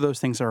think both of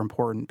those things are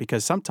important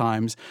because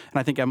sometimes, and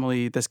I think,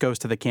 Emily, this goes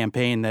to the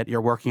campaign that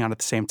you're working on at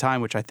the same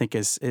time, which I think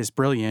is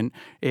brilliant,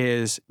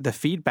 is the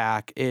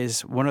feedback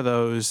is one of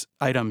those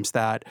items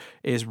that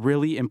is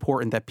really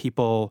important that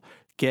people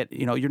get.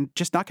 You're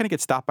just not going to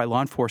get stopped by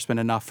law enforcement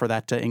enough for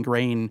that to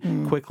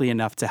ingrain quickly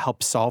enough to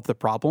help solve the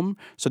problem.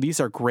 So these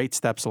are great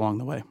steps along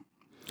the way.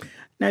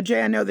 Now,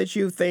 Jay, I know that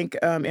you think,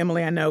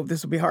 Emily, I know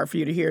this will be hard for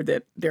you to hear,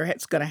 that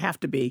there's going to have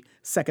to be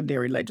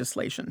secondary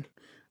legislation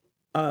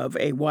of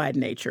a wide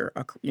nature,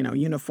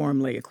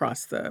 uniformly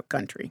across the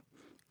country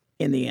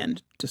in the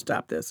end to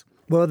stop this.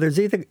 Well, there's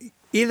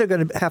either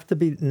going to have to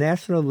be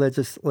national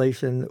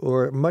legislation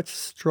or much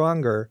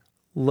stronger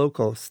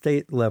local,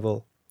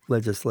 state-level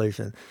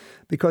legislation,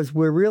 because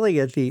we're really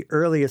at the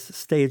earliest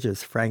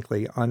stages,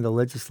 frankly, on the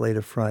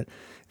legislative front.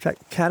 In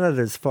fact,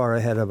 Canada's far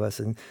ahead of us.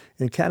 And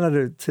in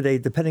Canada today,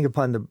 depending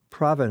upon the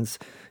province,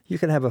 you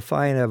can have a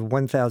fine of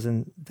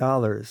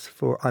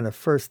 $1,000 on a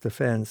first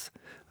offense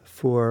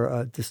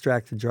for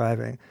distracted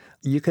driving.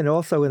 You can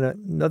also, in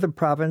another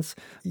province,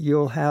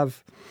 you'll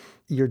have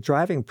your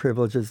driving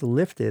privileges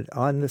lifted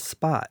on the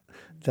spot.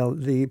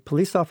 The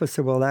police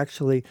officer will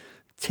actually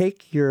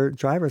take your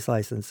driver's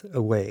license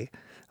away,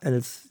 and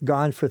it's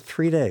gone for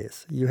 3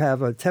 days. You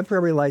have a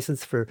temporary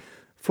license for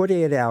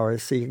 48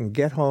 hours so you can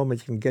get home and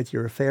you can get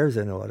your affairs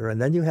in order.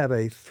 And then you have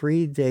a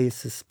 3-day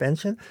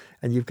suspension,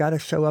 and you've got to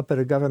show up at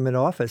a government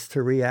office to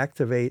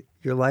reactivate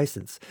your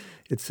license.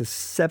 It's a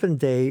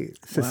 7-day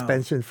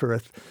suspension for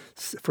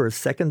a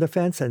second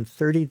offense and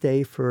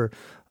 30-day for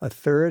a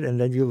third,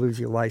 and then you lose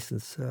your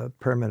license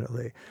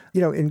permanently.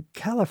 In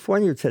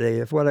California today,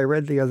 if what I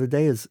read the other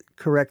day is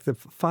correct, the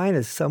fine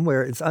is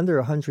it's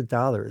under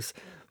 $100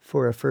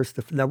 for a first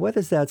offense. Now, what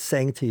is that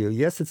saying to you?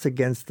 Yes, it's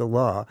against the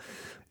law.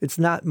 It's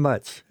not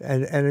much.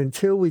 And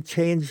until we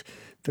change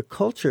the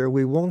culture,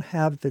 we won't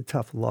have the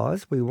tough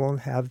laws, we won't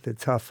have the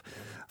tough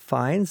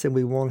fines, and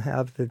we won't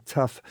have the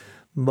tough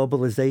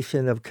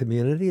mobilization of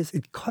communities.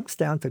 It comes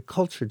down to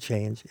culture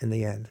change in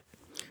the end.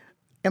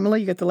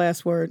 Emily, you get the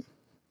last word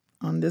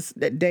on this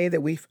day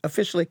that we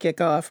officially kick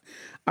off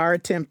our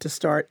attempt to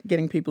start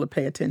getting people to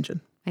pay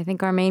attention. I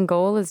think our main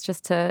goal is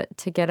just to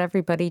get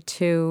everybody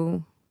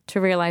to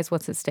realize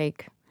what's at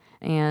stake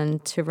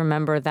and to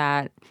remember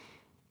that,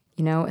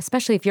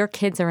 especially if your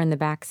kids are in the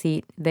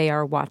backseat, they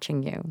are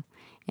watching you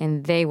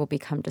and they will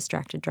become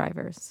distracted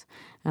drivers.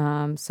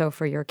 So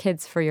for your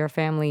kids, for your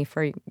family,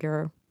 for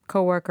your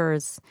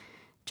coworkers,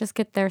 just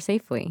get there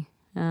safely.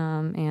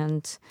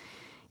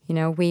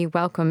 We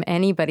welcome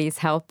anybody's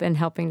help in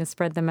helping to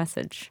spread the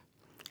message.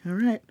 All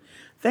right.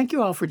 Thank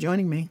you all for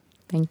joining me.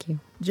 Thank you.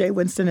 Jay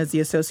Winston is the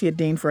Associate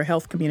Dean for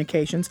Health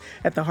Communications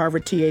at the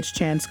Harvard T.H.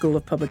 Chan School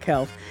of Public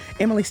Health.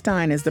 Emily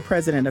Stein is the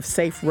President of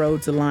Safe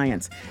Roads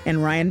Alliance.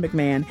 And Ryan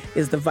McMahon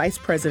is the Vice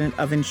President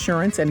of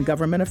Insurance and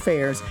Government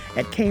Affairs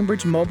at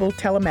Cambridge Mobile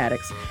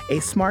Telematics, a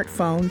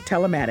smartphone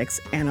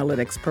telematics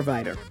analytics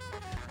provider.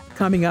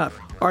 Coming up,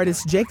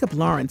 artist Jacob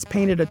Lawrence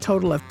painted a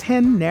total of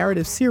 10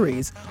 narrative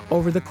series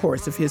over the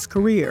course of his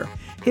career.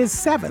 His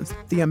seventh,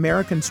 The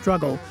American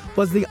Struggle,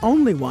 was the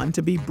only one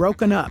to be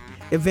broken up,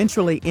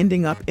 eventually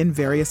ending up in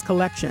various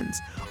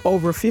collections.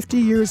 Over 50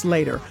 years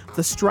later,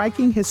 the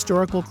striking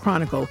historical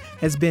chronicle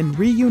has been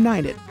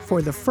reunited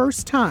for the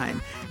first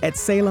time at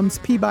Salem's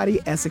Peabody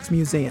Essex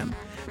Museum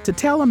to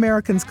tell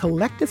Americans'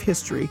 collective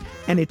history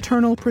and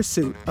eternal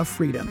pursuit of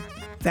freedom.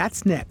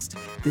 That's next.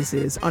 This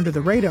is Under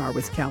the Radar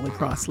with Callie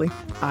Crossley.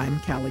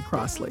 I'm Callie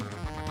Crossley.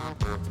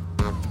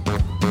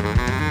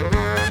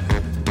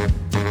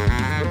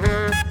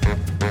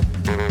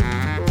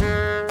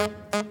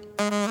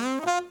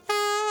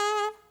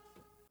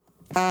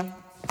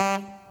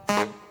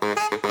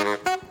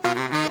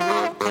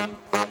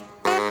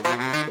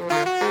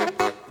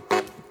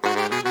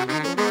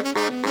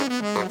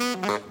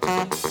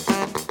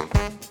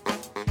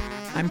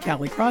 I'm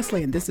Callie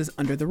Crossley, and this is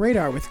Under the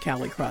Radar with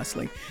Callie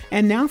Crossley.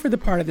 And now for the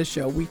part of the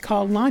show we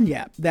call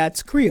Lagniappe.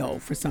 That's Creole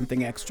for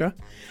something extra.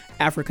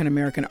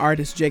 African-American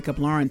artist Jacob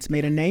Lawrence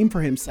made a name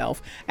for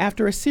himself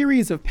after a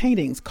series of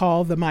paintings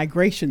called the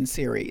Migration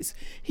Series.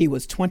 He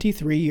was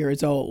 23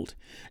 years old.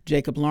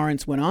 Jacob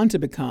Lawrence went on to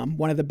become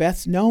one of the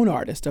best-known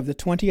artists of the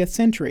 20th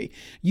century,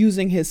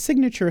 using his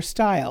signature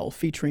style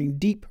featuring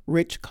deep,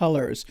 rich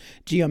colors,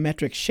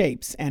 geometric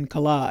shapes, and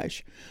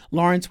collage.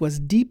 Lawrence was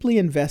deeply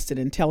invested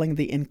in telling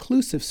the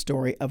inclusive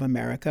story of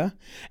America,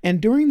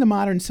 and during the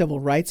modern civil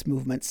rights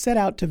movement set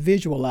out to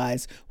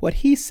visualize what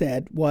he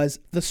said was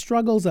the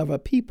struggles of a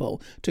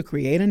people to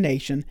create a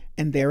nation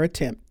and their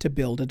attempt to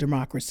build a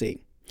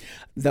democracy.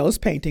 Those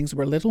paintings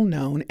were little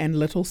known and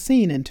little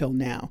seen until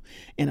now.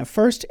 In a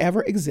first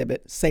ever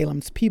exhibit,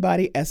 Salem's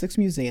Peabody Essex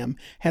Museum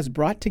has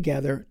brought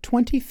together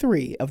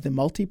 23 of the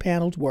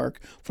multi-paneled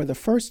work for the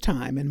first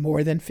time in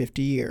more than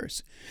 50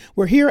 years.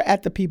 We're here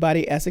at the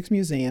Peabody Essex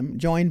Museum,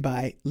 joined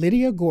by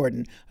Lydia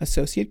Gordon,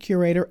 Associate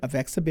Curator of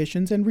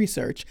Exhibitions and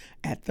Research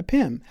at the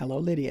PIM. Hello,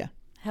 Lydia.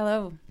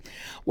 Hello.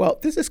 Well,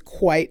 this is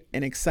quite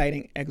an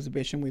exciting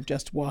exhibition we've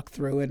just walked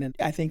through, and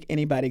I think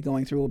anybody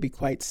going through will be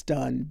quite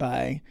stunned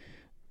by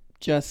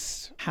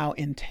just how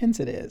intense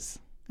it is.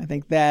 I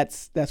think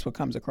that's what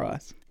comes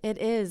across. It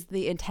is.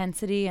 The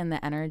intensity and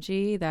the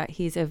energy that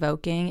he's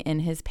evoking in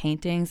his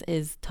paintings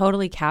is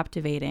totally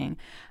captivating.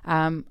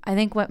 I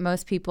think what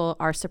most people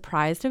are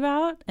surprised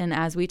about, and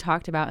as we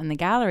talked about in the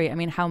gallery, I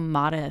mean, how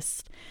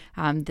modest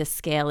the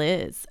scale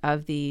is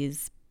of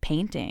these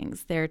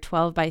paintings. They're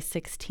 12 by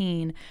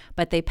 16,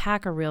 but they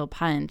pack a real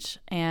punch,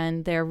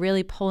 and they're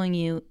really pulling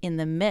you in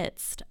the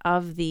midst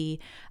of the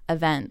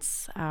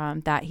events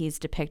that he's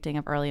depicting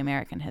of early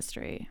American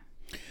history.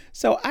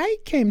 So I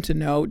came to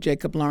know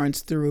Jacob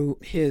Lawrence through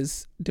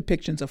his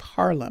depictions of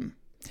Harlem.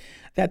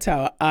 That's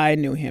how I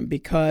knew him,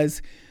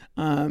 because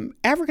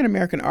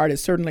African-American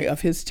artists, certainly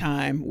of his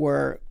time,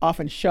 were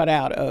often shut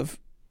out of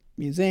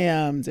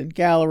museums and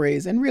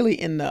galleries and really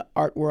in the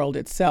art world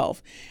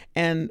itself.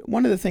 And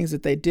one of the things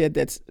that they did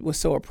that was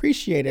so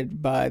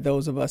appreciated by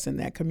those of us in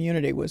that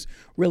community was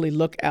really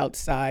look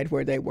outside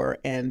where they were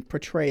and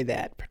portray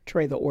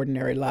the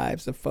ordinary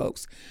lives of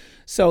folks.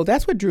 So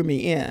that's what drew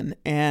me in,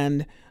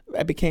 and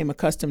I became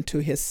accustomed to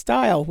his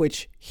style,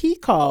 which he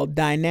called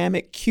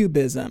dynamic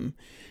cubism.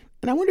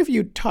 And I wonder if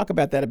you'd talk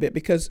about that a bit,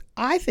 because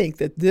I think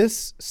that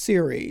this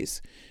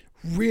series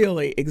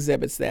really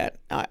exhibits that.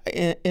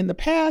 In the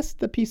past,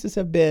 the pieces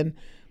have been,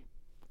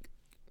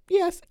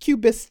 yes,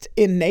 cubist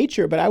in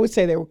nature, but I would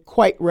say they were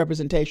quite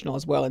representational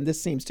as well, and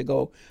this seems to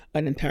go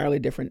an entirely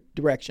different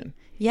direction.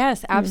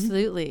 Yes,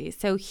 absolutely. Mm-hmm.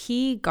 So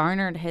he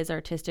garnered his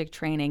artistic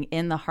training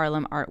in the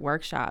Harlem Art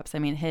Workshops. I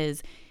mean,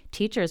 his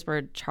teachers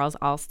were Charles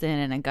Alston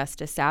and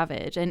Augusta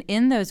Savage, and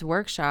in those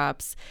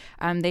workshops,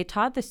 they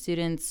taught the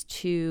students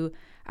to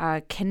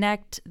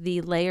connect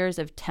the layers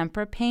of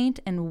tempera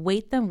paint and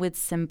weight them with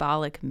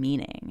symbolic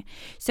meaning.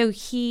 So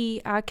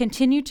he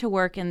continued to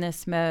work in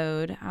this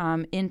mode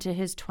into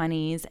his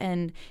 20s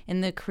and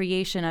in the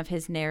creation of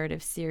his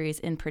narrative series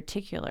in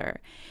particular.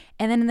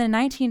 And then in the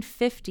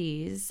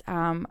 1950s,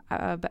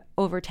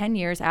 over 10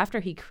 years after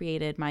he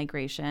created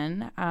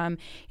Migration,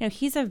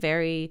 he's a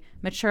very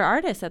mature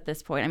artist at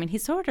this point. I mean,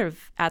 he's sort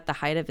of at the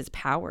height of his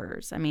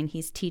powers. I mean,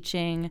 he's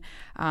teaching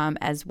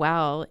as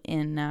well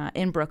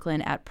in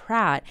Brooklyn at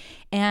Pratt.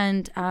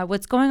 And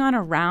what's going on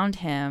around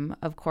him,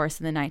 of course,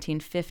 in the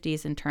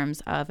 1950s in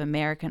terms of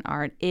American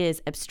art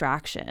is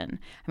abstraction.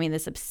 I mean,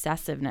 this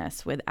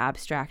obsessiveness with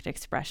abstract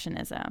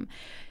expressionism.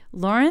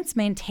 Lawrence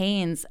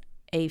maintains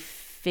a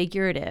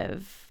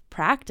figurative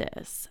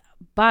practice,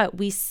 but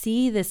we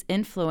see this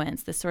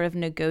influence, this sort of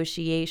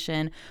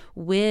negotiation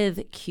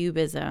with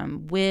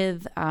Cubism,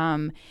 with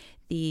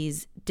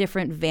these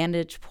different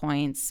vantage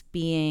points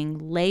being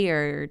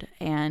layered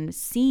and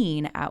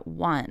seen at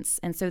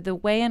once. And so the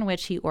way in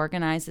which he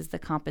organizes the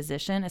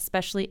composition,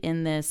 especially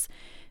in this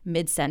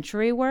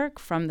mid-century work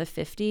from the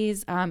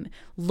 50s,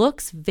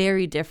 looks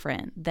very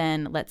different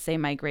than, let's say,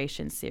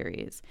 Migration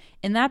series.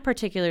 In that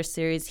particular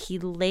series, he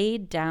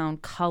laid down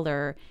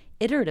color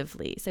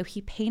iteratively. So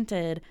he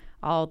painted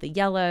all the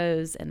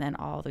yellows and then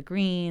all the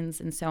greens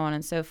and so on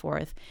and so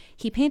forth.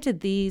 He painted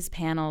these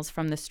panels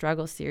from the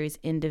Struggle series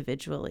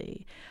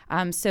individually.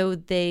 So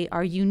they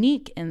are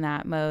unique in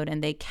that mode,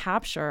 and they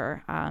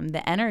capture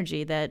the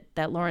energy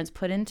that Lawrence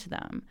put into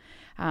them.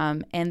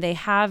 And they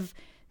have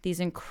these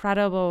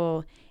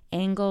incredible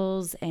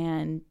angles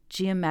and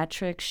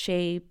geometric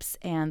shapes,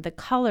 and the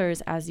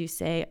colors, as you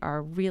say,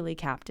 are really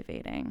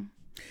captivating.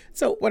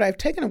 So what I've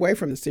taken away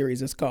from the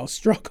series is called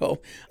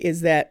Struggle, is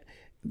that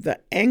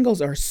the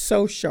angles are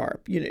so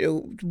sharp.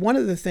 One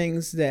of the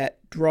things that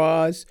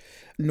draws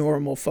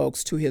normal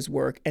folks to his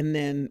work and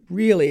then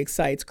really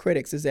excites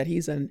critics is that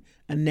he's a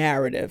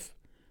narrative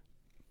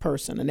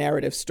person, a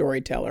narrative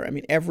storyteller. I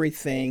mean,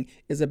 everything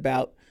is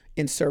about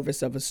in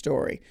service of a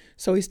story.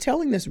 So he's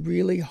telling this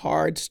really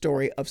hard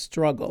story of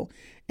struggle,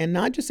 and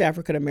not just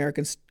African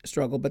American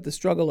struggle, but the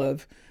struggle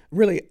of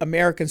really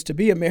Americans to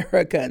be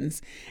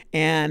Americans,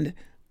 and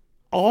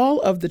all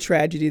of the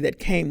tragedy that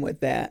came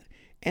with that.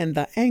 And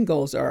the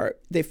angles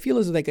they feel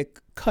as though they could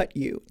cut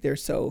you. They're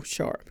so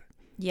sharp.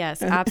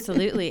 Yes,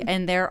 absolutely.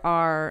 And there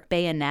are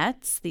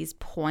bayonets, these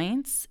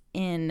points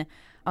in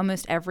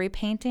almost every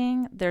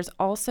painting. There's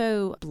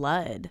also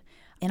blood.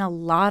 In a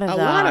lot of a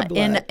that. lot of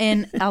blood.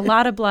 In a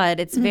lot of blood.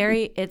 It's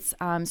it's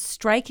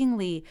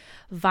strikingly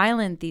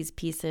violent, these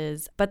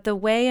pieces, but the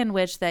way in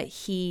which that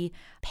he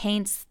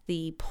paints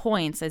the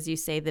points, as you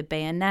say, the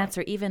bayonets,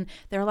 or even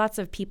there are lots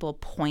of people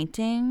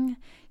pointing,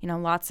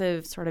 lots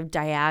of sort of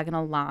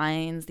diagonal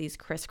lines, these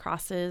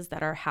crisscrosses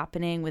that are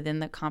happening within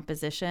the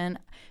composition,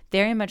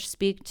 very much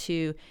speak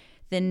to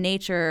the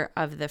nature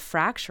of the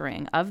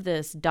fracturing of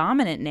this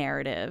dominant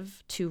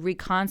narrative to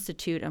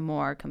reconstitute a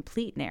more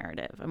complete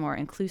narrative, a more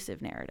inclusive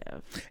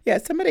narrative. Yeah,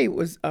 somebody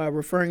was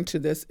referring to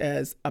this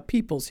as a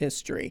people's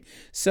history,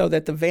 so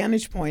that the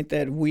vantage point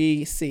that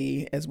we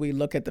see as we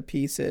look at the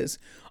pieces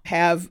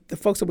have the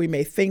folks that we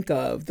may think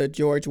of, the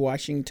George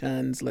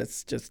Washingtons,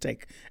 let's just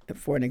take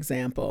for an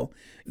example,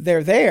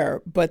 they're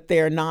there, but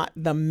they're not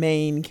the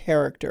main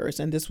characters.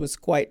 And this was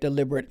quite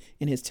deliberate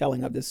in his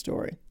telling of this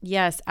story.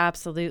 Yes,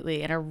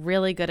 absolutely. And a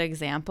really good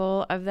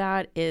example of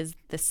that is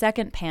the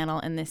second panel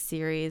in this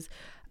series,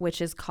 which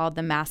is called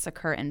The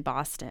Massacre in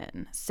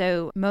Boston.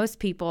 So most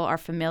people are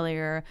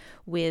familiar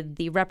with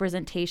the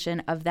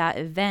representation of that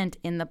event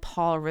in the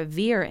Paul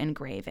Revere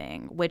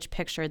engraving, which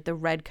pictured the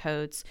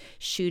redcoats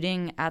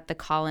shooting at the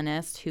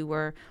colonists who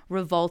were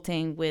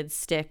revolting with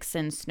sticks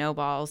and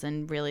snowballs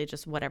and really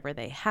just whatever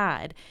they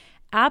had.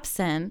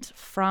 Absent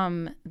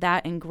from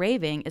that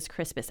engraving is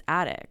Crispus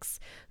Attucks,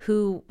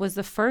 who was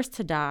the first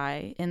to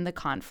die in the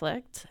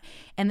conflict.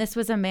 And this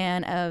was a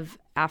man of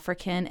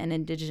African and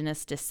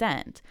indigenous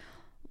descent.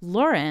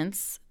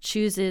 Lawrence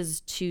chooses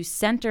to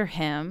center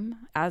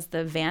him as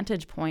the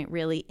vantage point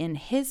really in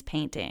his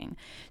painting.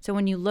 So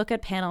when you look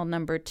at panel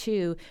number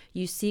 2,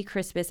 you see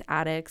Crispus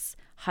Attucks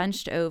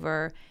hunched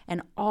over,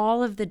 and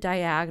all of the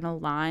diagonal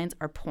lines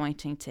are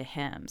pointing to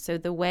him. So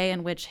the way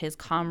in which his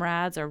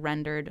comrades are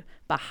rendered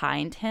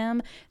behind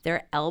him,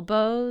 their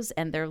elbows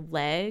and their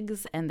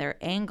legs and their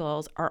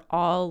angles are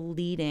all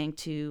leading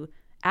to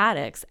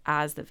Attucks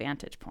as the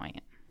vantage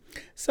point.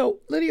 So,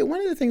 Lydia,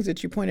 one of the things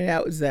that you pointed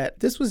out is that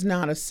this was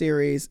not a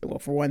series, well,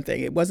 for one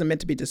thing, it wasn't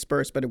meant to be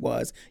dispersed, but it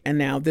was. And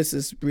now this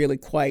is really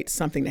quite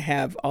something to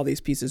have all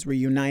these pieces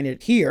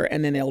reunited here,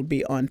 and then it'll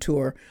be on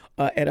tour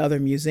at other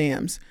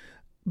museums.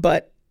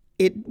 But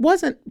it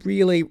wasn't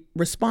really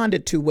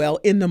responded to well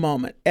in the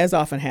moment, as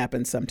often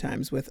happens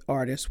sometimes with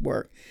artists'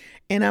 work.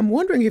 And I'm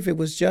wondering if it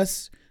was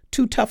just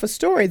too tough a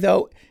story,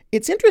 though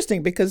it's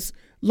interesting because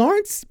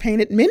Lawrence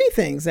painted many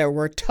things that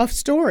were tough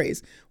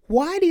stories.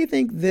 Why do you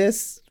think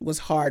this was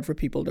hard for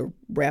people to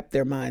wrap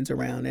their minds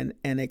around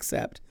and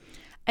accept?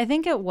 I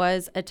think it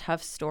was a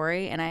tough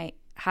story, and I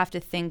have to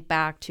think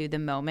back to the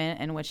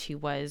moment in which he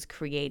was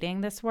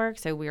creating this work.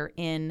 So we're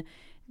in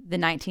the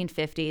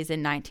 1950s,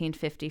 in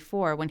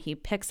 1954, when he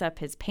picks up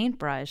his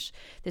paintbrush,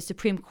 the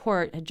Supreme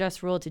Court had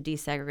just ruled to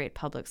desegregate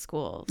public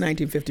schools.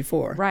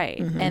 1954. Right.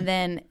 Mm-hmm. And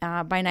then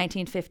by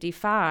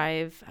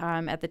 1955,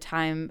 at the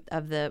time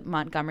of the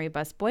Montgomery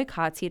bus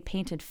boycotts, he had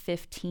painted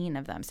 15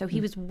 of them. So he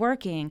was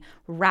working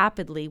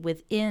rapidly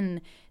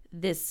within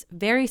this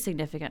very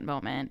significant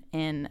moment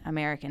in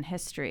American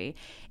history.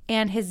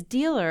 And his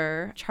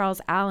dealer,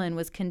 Charles Allen,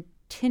 was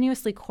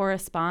continuously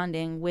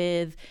corresponding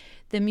with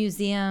the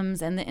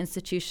museums and the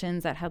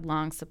institutions that had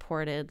long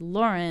supported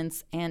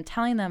Lawrence and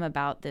telling them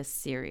about this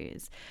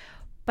series.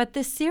 But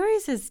this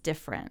series is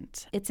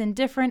different. It's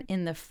indifferent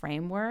in the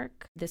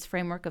framework, this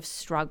framework of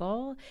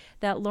struggle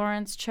that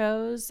Lawrence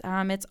chose.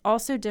 It's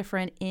also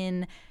different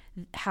in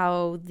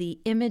how the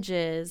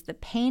images, the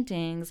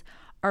paintings,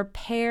 are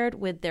paired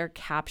with their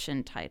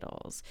caption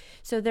titles.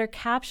 So their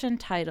caption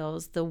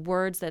titles, the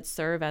words that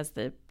serve as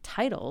the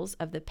titles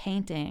of the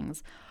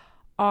paintings,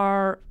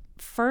 are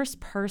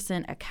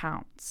first-person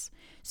accounts.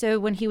 So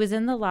when he was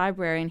in the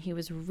library and he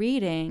was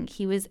reading,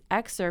 he was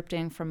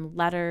excerpting from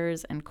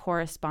letters and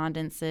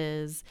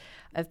correspondences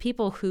of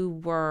people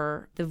who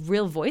were the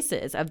real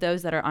voices of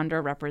those that are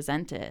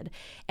underrepresented.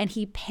 And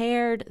he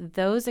paired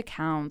those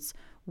accounts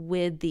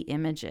with the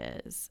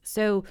images.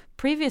 So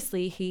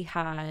previously he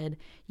had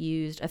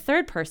used a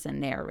third-person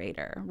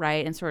narrator,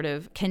 right, and sort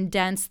of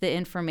condensed the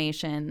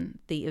information,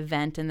 the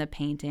event in the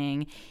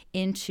painting,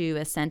 into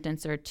a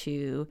sentence or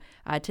two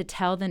to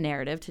tell the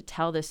narrative, to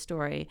tell the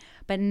story.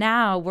 But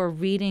now we're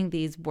reading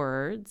these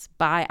words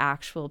by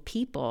actual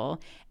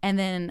people and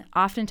then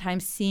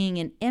oftentimes seeing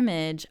an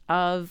image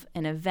of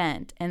an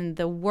event. And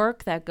the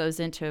work that goes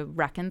into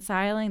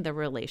reconciling the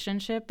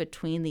relationship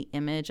between the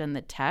image and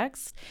the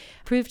text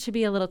proved to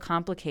be a little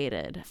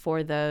complicated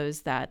for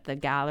those that the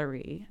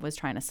gallery was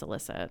trying to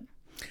solicit.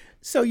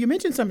 So you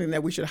mentioned something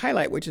that we should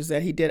highlight, which is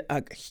that he did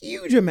a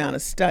huge amount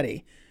of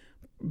study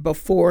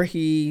before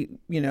he,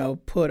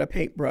 put a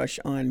paintbrush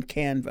on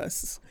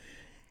canvas.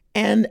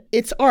 And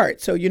it's art.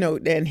 So,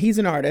 and he's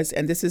an artist,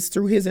 and this is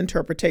through his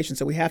interpretation.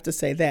 So we have to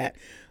say that.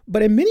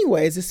 But in many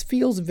ways, this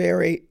feels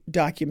very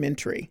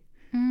documentary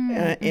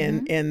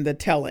in the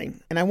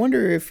telling. And I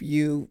wonder if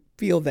you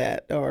feel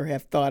that or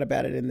have thought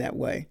about it in that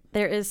way?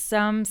 There is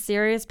some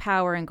serious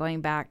power in going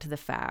back to the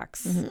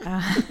facts.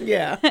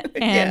 Yeah.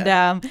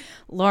 And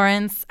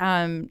Lawrence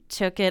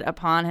took it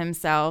upon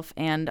himself,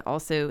 and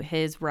also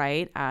his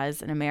right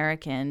as an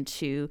American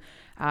to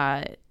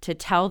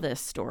tell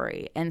this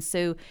story. And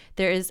so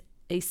there is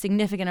a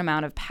significant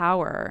amount of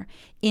power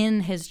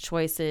in his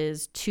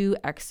choices to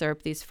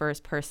excerpt these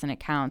first-person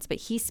accounts. But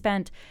he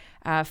spent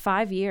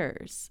 5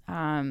 years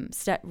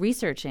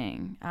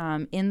researching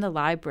in the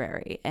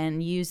library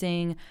and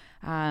using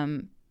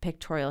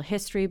pictorial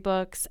history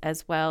books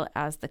as well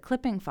as the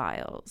clipping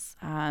files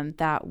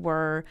that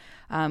were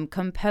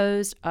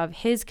composed of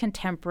his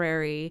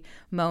contemporary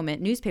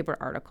moment newspaper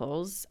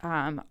articles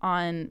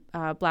on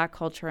Black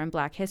culture and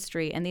Black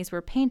history. And these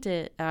were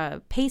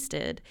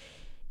pasted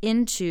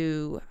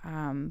into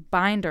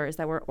binders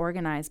that were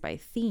organized by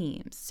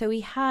themes. So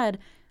he had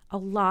a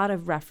lot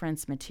of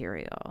reference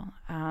material.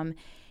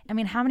 I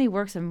mean, how many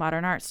works of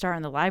modern art start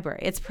in the library?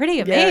 It's pretty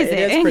amazing.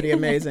 Yeah, it is pretty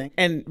amazing.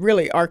 And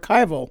really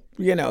archival,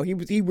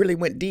 he really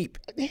went deep.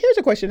 Here's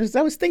a question. As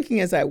I was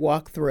thinking as I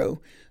walked through,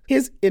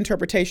 his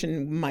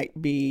interpretation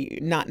might be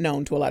not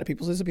known to a lot of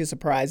people, so this will be a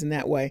surprise in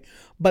that way.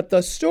 But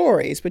the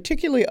stories,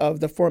 particularly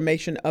of the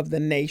formation of the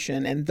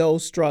nation and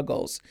those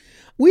struggles,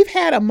 we've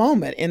had a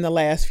moment in the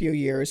last few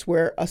years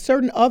where a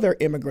certain other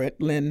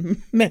immigrant,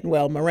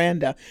 Lin-Manuel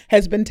Miranda,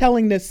 has been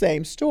telling this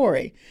same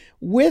story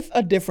with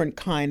a different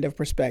kind of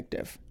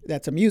perspective.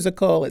 That's a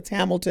musical, it's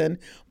Hamilton,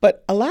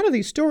 but a lot of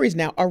these stories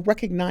now are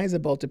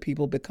recognizable to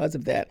people because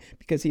of that,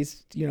 because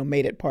he's,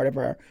 made it part of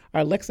our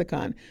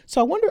lexicon.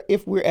 So I wonder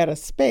if we're at a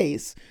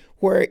space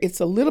where it's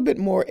a little bit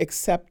more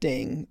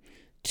accepting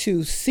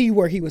to see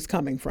where he was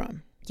coming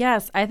from.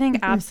 Yes, I think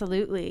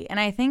absolutely. And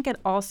I think it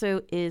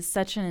also is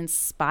such an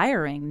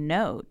inspiring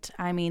note.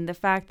 I mean, the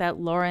fact that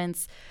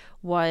Lawrence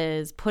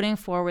was putting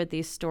forward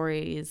these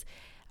stories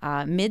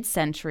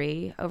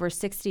mid-century, over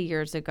 60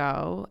 years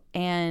ago,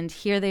 and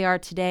here they are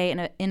today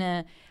in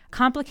a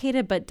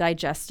complicated but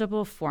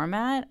digestible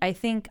format, I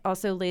think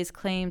also lays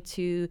claim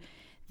to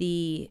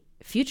the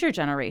future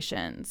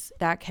generations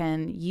that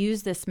can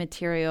use this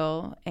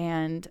material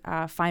and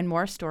find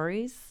more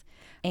stories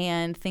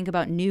and think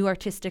about new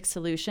artistic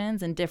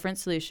solutions and different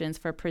solutions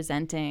for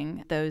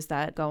presenting those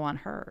that go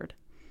unheard.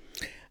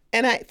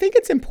 And I think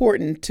it's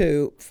important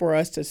for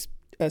us to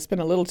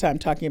spend a little time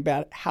talking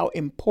about how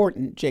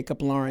important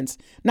Jacob Lawrence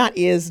not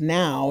is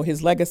now,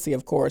 his legacy,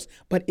 of course,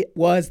 but it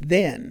was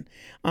then.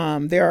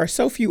 There are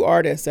so few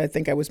artists, I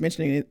think I was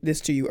mentioning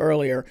this to you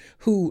earlier,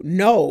 who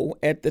know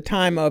at the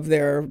time of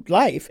their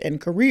life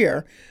and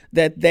career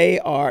that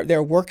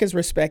their work is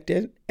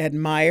respected,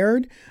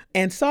 admired,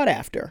 and sought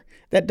after.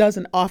 That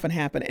doesn't often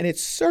happen, and it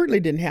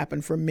certainly didn't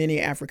happen for many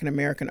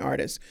African-American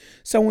artists.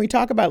 So when we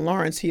talk about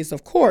Lawrence, he's,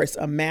 of course,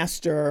 a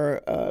master.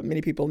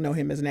 Many people know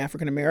him as an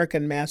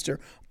African-American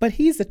master, but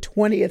he's a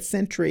 20th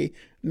century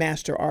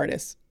master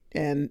artist,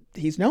 and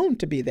he's known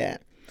to be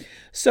that.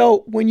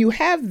 So when you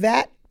have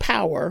that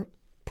power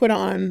put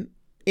on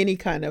any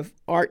kind of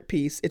art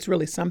piece, it's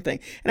really something.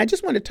 And I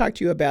just want to talk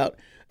to you about,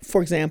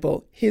 for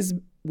example, his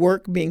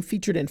work being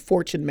featured in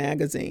Fortune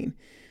magazine,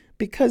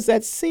 because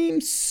that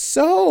seems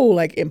so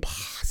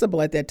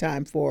impossible at that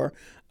time for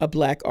a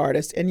Black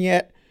artist. And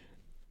yet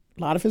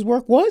a lot of his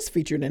work was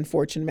featured in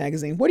Fortune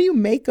magazine. What do you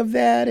make of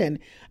that? And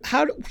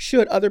how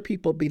should other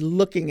people be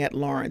looking at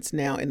Lawrence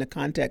now in the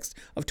context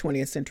of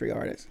 20th century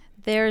artists?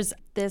 There's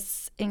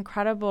this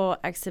incredible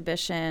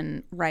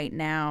exhibition right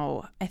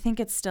now. I think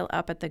it's still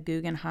up at the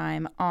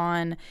Guggenheim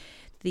on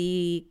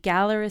the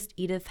gallerist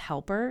Edith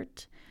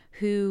Halpert,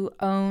 who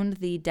owned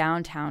the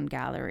Downtown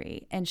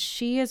Gallery. And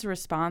she is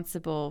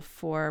responsible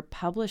for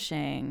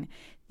publishing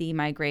the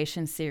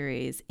Migration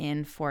series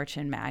in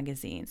Fortune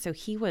magazine. So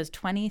he was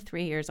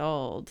 23 years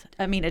old.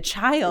 I mean, a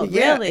child,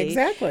 really. Yeah,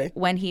 exactly.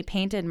 When he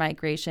painted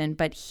Migration,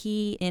 but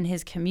he, in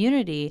his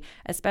community,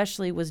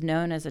 especially, was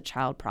known as a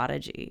child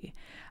prodigy.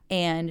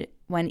 And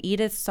when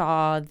Edith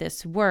saw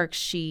this work,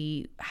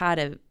 she had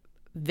a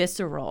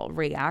visceral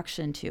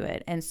reaction to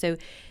it. And so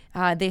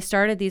they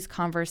started these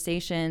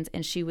conversations,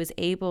 and she was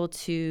able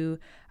to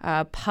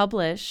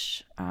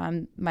publish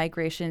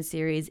Migration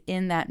series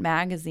in that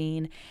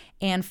magazine.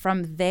 And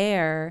from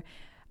there,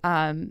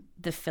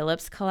 the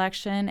Phillips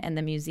Collection and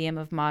the Museum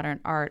of Modern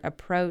Art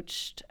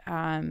approached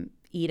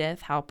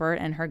Edith Halpert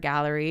and her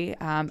gallery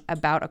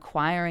about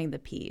acquiring the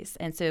piece.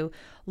 And so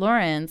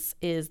Lawrence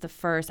is the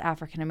first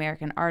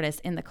African-American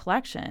artist in the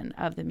collection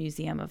of the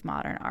Museum of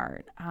Modern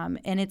Art.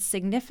 And it's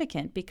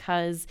significant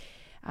because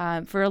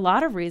for a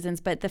lot of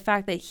reasons, but the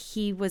fact that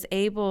he was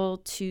able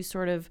to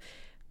sort of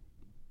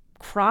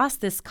cross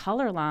this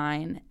color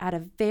line at a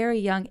very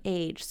young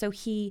age. So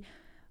he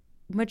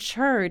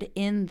matured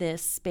in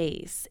this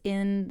space,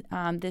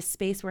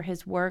 where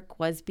his work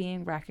was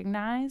being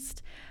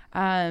recognized,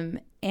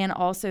 and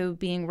also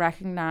being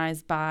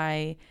recognized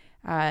by,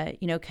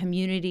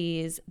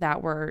 communities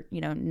that were,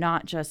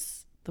 not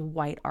just the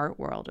white art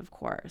world, of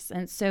course.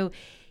 And so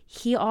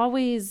he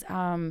always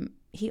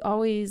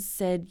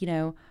said,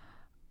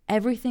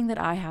 everything that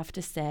I have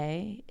to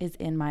say is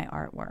in my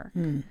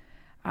artwork.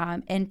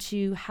 and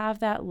to have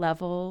that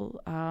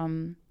level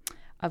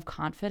of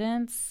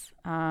confidence.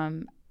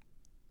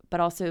 But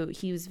also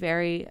he was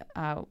very,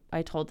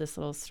 I told this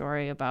little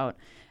story about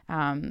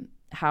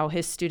how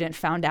his student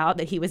found out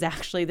that he was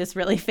actually this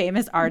really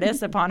famous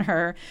artist upon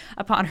her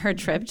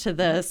trip to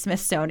the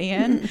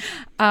Smithsonian.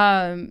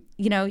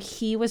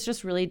 He was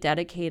just really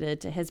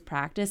dedicated to his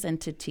practice and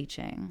to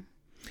teaching.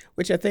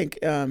 Which I think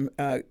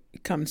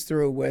comes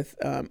through with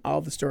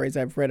all the stories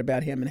I've read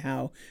about him and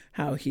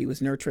how he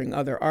was nurturing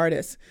other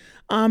artists.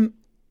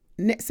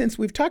 Since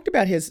we've talked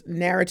about his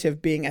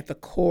narrative being at the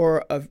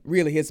core of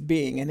really his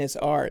being and his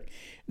art,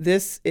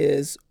 this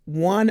is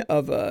one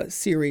of a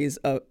series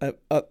of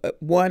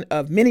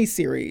many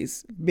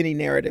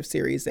narrative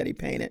series that he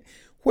painted.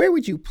 Where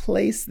would you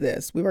place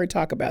this? We've already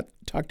talked about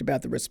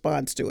the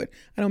response to it.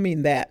 I don't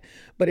mean that,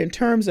 but in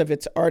terms of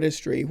its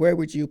artistry, where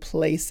would you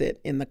place it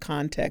in the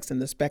context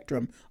and the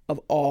spectrum of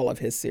all of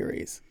his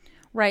series?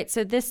 Right.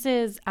 So this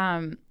is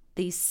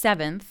the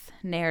 7th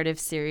narrative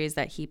series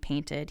that he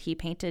painted. He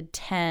painted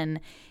 10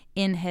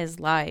 in his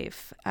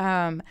life.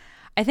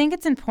 I think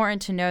it's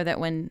important to know that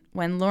when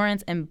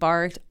Lawrence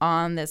embarked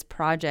on this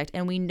project,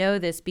 and we know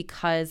this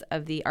because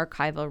of the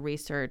archival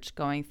research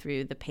going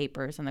through the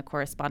papers and the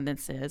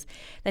correspondences,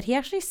 that he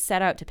actually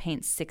set out to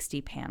paint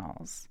 60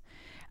 panels.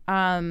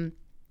 And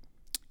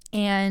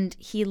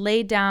he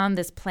laid down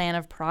this plan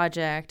of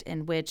project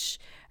in which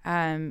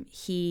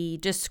he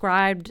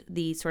described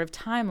the sort of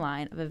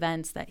timeline of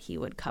events that he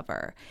would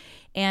cover.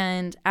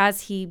 And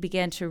as he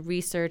began to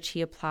research,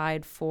 he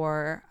applied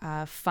for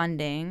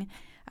funding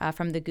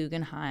from the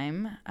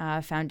Guggenheim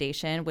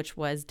Foundation, which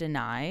was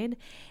denied.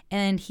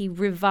 And he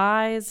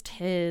revised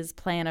his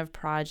plan of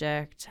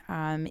project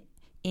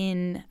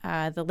in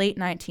the late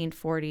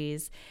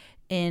 1940s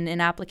in an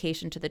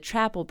application to the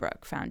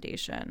Chapelbrook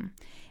Foundation.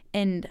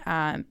 And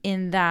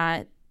in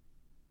that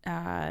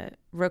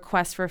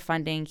request for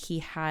funding, he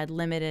had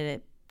limited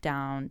it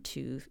down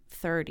to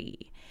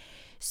 30.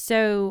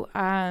 So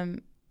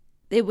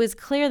it was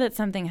clear that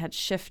something had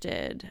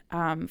shifted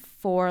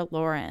for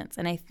Lawrence.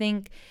 And I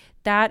think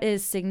that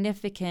is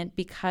significant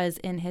because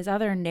in his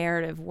other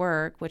narrative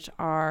work, which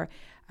are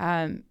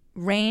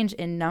range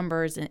in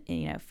numbers,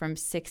 from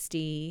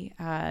 60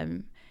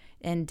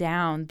 and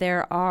down,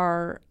 there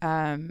are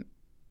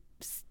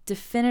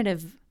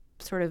definitive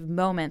sort of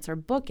moments or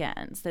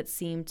bookends that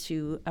seem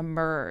to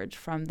emerge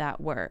from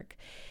that work.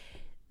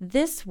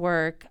 This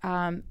work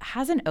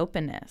has an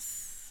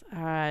openness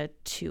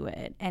to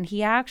it, and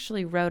he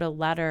actually wrote a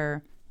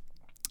letter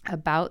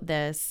about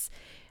this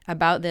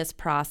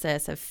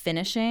process of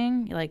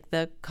finishing, like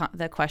the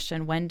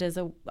question, when does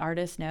an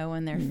artist know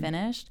when they're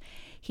finished?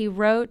 He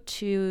wrote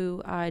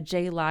to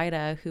Jay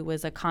Leida, who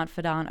was a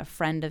confidant, a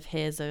friend of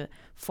his, a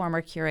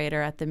former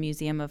curator at the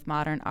Museum of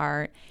Modern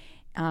Art,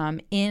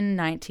 in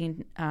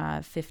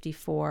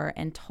 1954,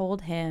 and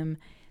told him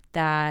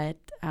that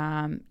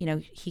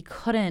he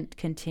couldn't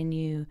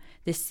continue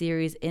this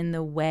series in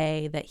the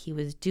way that he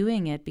was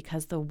doing it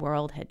because the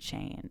world had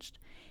changed.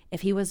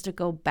 If he was to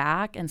go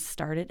back and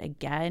start it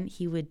again,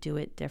 he would do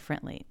it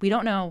differently. We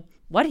don't know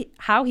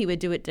how he would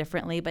do it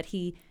differently, but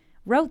he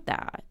wrote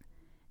that.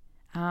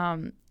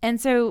 And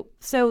so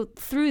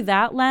through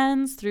that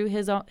lens, through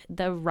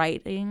the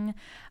writing,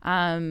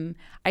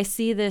 I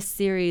see this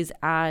series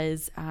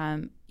as a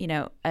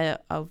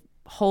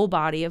whole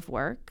body of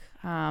work,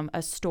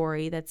 a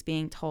story that's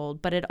being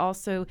told, but it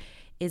also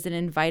is an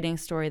inviting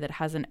story that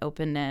has an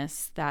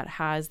openness, that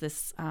has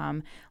this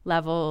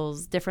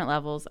different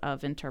levels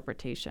of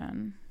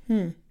interpretation.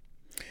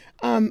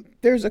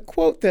 There's a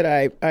quote that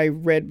I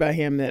read by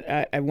him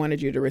that I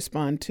wanted you to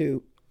respond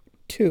to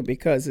too,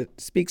 because it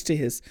speaks to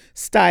his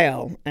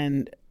style,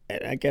 and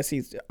I guess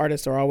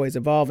artists are always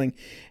evolving.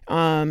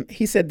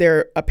 He said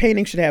a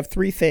painting should have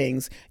three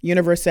things: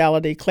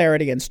 universality,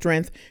 clarity, and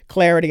strength.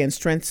 Clarity and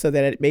strength so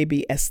that it may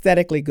be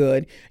aesthetically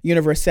good.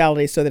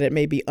 Universality so that it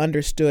may be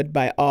understood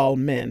by all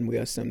men. We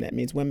assume that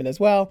means women as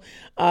well.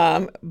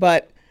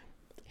 But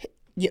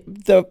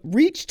the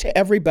reach to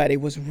everybody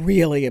was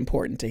really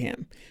important to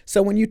him.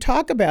 So when you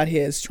talk about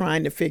his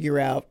trying to figure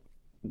out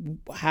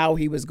how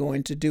he was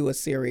going to do a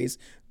series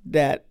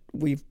that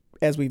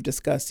as we've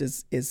discussed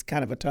is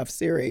kind of a tough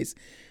series,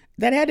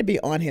 that had to be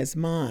on his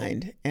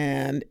mind,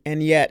 and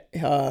yet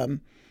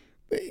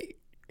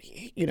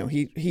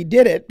he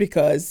did it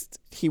because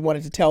he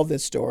wanted to tell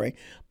this story.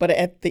 But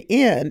at the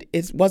end,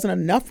 it wasn't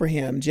enough for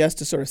him just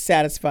to sort of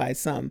satisfy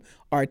some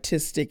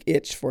artistic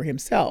itch for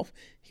himself.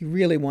 He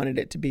really wanted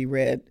it to be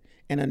read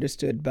and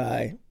understood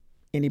by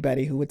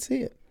anybody who would see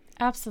it.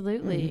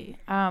 Absolutely.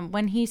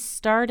 When he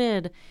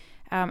started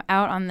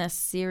out on this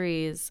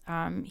series,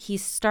 he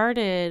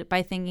started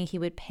by thinking he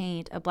would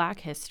paint a Black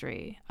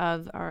history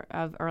of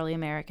early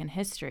American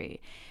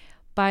history.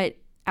 But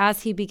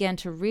as he began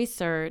to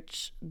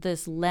research,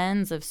 this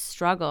lens of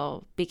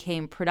struggle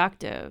became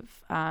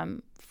productive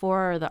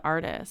for the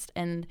artist.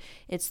 And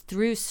it's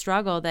through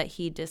struggle that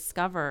he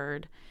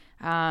discovered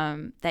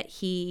that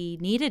he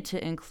needed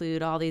to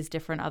include all these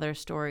different other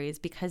stories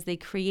because they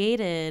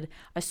created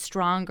a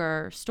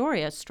stronger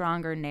story, a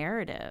stronger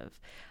narrative.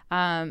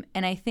 And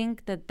I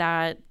think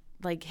that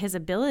like his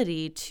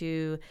ability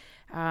to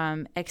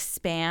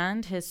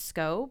expand his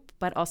scope,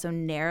 but also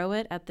narrow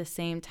it at the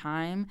same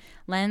time,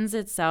 lends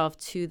itself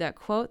to that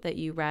quote that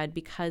you read,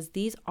 because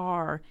these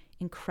are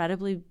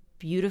incredibly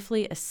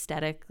beautifully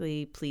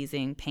aesthetically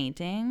pleasing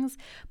paintings,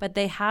 but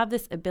they have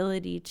this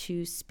ability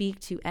to speak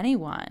to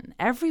anyone.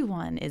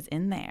 Everyone is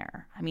in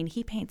there. I mean,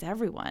 he paints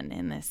everyone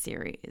in this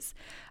series.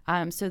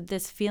 So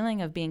this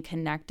feeling of being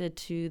connected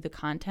to the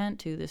content,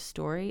 to the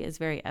story, is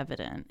very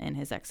evident in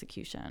his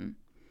execution.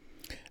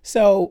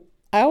 So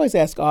I always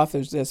ask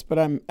authors this, but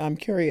I'm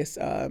curious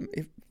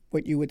if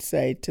what you would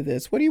say to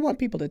this. What do you want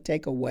people to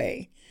take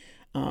away?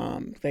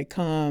 They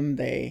come,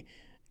 they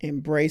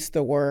embrace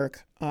the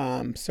work.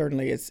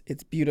 Certainly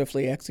it's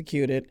beautifully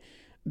executed.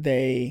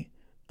 They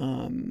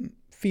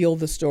feel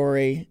the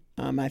story.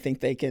 I think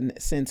they can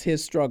sense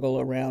his struggle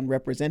around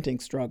representing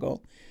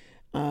struggle.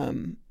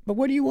 But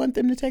what do you want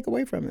them to take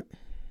away from it?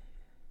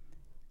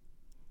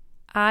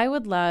 I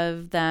would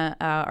love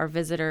our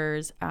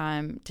visitors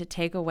to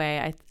take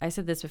away, I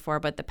said this before,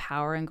 but the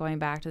power in going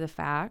back to the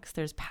facts.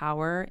 There's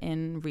power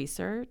in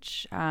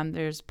research.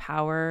 There's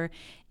power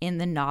in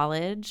the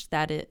knowledge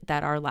that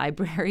our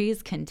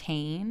libraries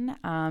contain,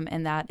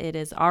 and that it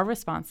is our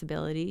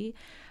responsibility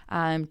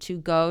to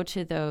go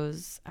to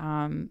those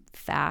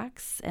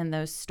facts and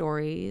those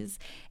stories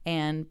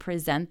and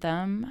present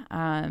them.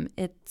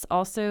 It's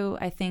also,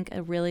 I think,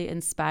 a really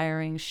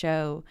inspiring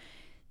show.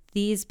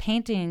 These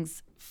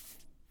paintings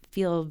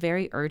feel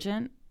very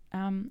urgent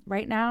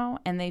right now,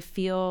 and they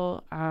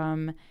feel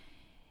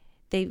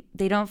they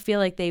don't feel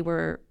like they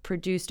were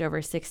produced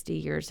over 60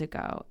 years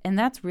ago, and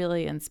that's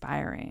really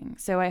inspiring.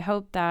 So I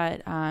hope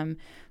that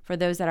for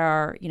those that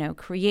are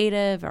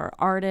creative or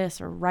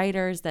artists or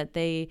writers, that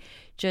they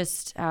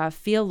just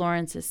feel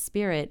Lawrence's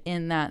spirit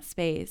in that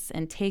space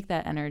and take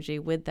that energy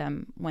with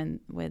them when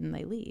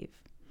they leave.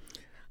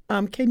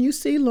 Can you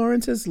see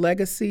Lawrence's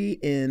legacy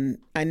in,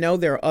 I know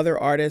there are other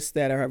artists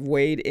that have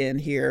weighed in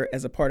here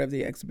as a part of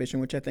the exhibition,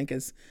 which I think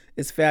is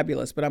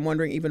fabulous, but I'm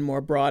wondering even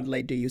more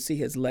broadly, do you see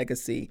his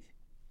legacy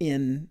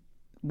in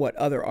what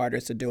other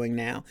artists are doing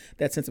now,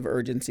 that sense of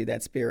urgency,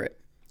 that spirit?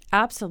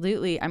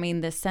 Absolutely. I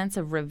mean, the sense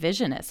of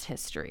revisionist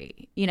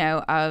history,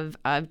 of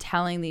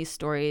telling these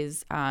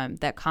stories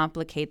that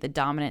complicate the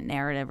dominant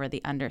narrative or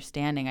the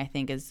understanding, I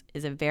think is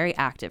a very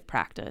active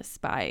practice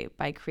by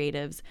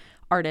creatives,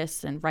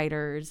 artists and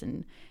writers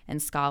and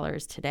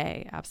scholars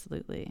today.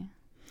 Absolutely.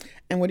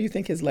 And what do you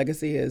think his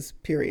legacy is,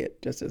 period,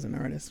 just as an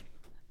artist?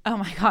 Oh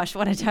my gosh,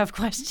 what a tough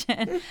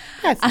question.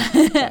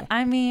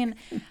 I mean,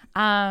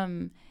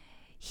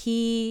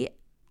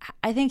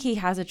 I think he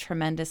has a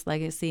tremendous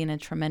legacy and a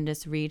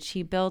tremendous reach.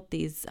 He built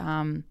these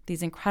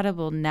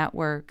incredible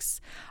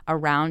networks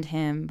around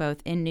him,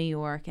 both in New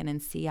York and in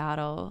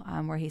Seattle,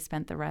 where he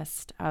spent the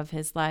rest of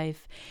his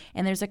life.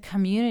 And there's a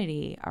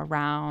community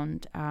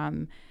around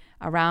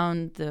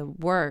the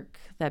work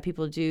that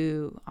people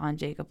do on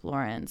Jacob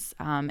Lawrence.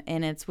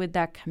 And it's with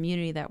that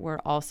community that we're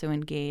also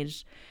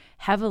engaged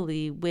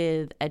heavily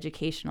with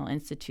educational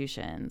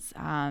institutions,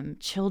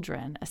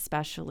 children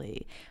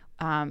especially.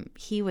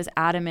 He was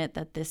adamant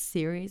that this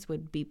series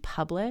would be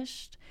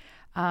published.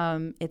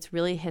 It's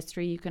really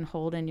history you can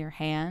hold in your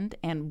hand,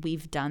 and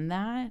we've done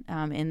that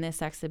in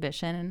this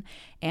exhibition,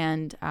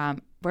 and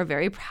we're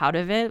very proud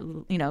of it.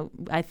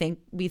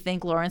 We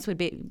think Lawrence would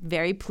be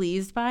very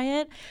pleased by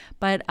it,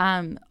 but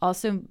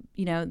also,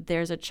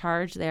 there's a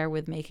charge there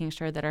with making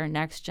sure that our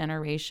next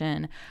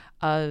generation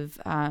of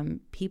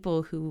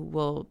people who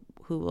will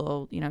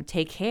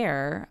take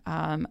care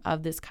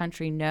of this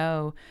country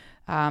know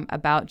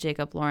about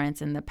Jacob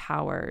Lawrence and the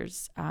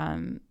powers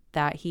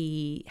that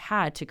he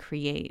had to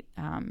create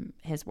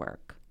his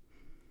work.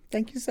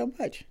 Thank you so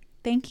much.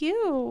 Thank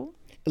you.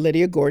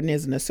 Lydia Gordon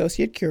is an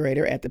associate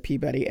curator at the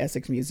Peabody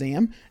Essex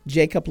Museum.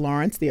 Jacob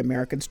Lawrence, The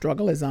American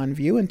Struggle, is on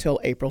view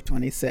until April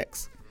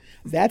 26.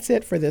 That's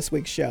it for this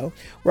week's show.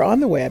 We're on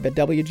the web at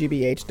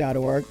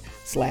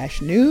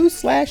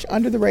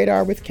wgbh.org/news/Under the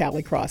Radar with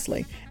Callie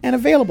Crossley, and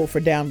available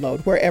for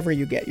download wherever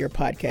you get your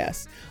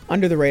podcasts.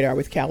 Under the Radar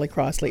with Callie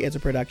Crossley is a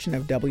production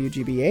of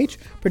WGBH,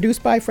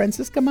 produced by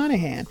Francisca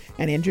Monahan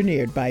and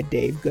engineered by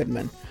Dave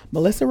Goodman.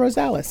 Melissa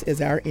Rosales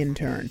is our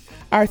intern.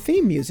 Our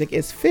theme music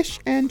is Fish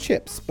and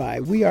Chips by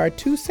We Are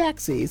Two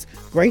Saxies,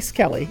 Grace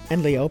Kelly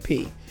and Leo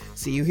P.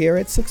 See you here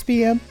at 6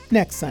 p.m.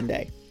 next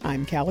Sunday.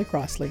 I'm Callie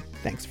Crossley.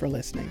 Thanks for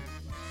listening.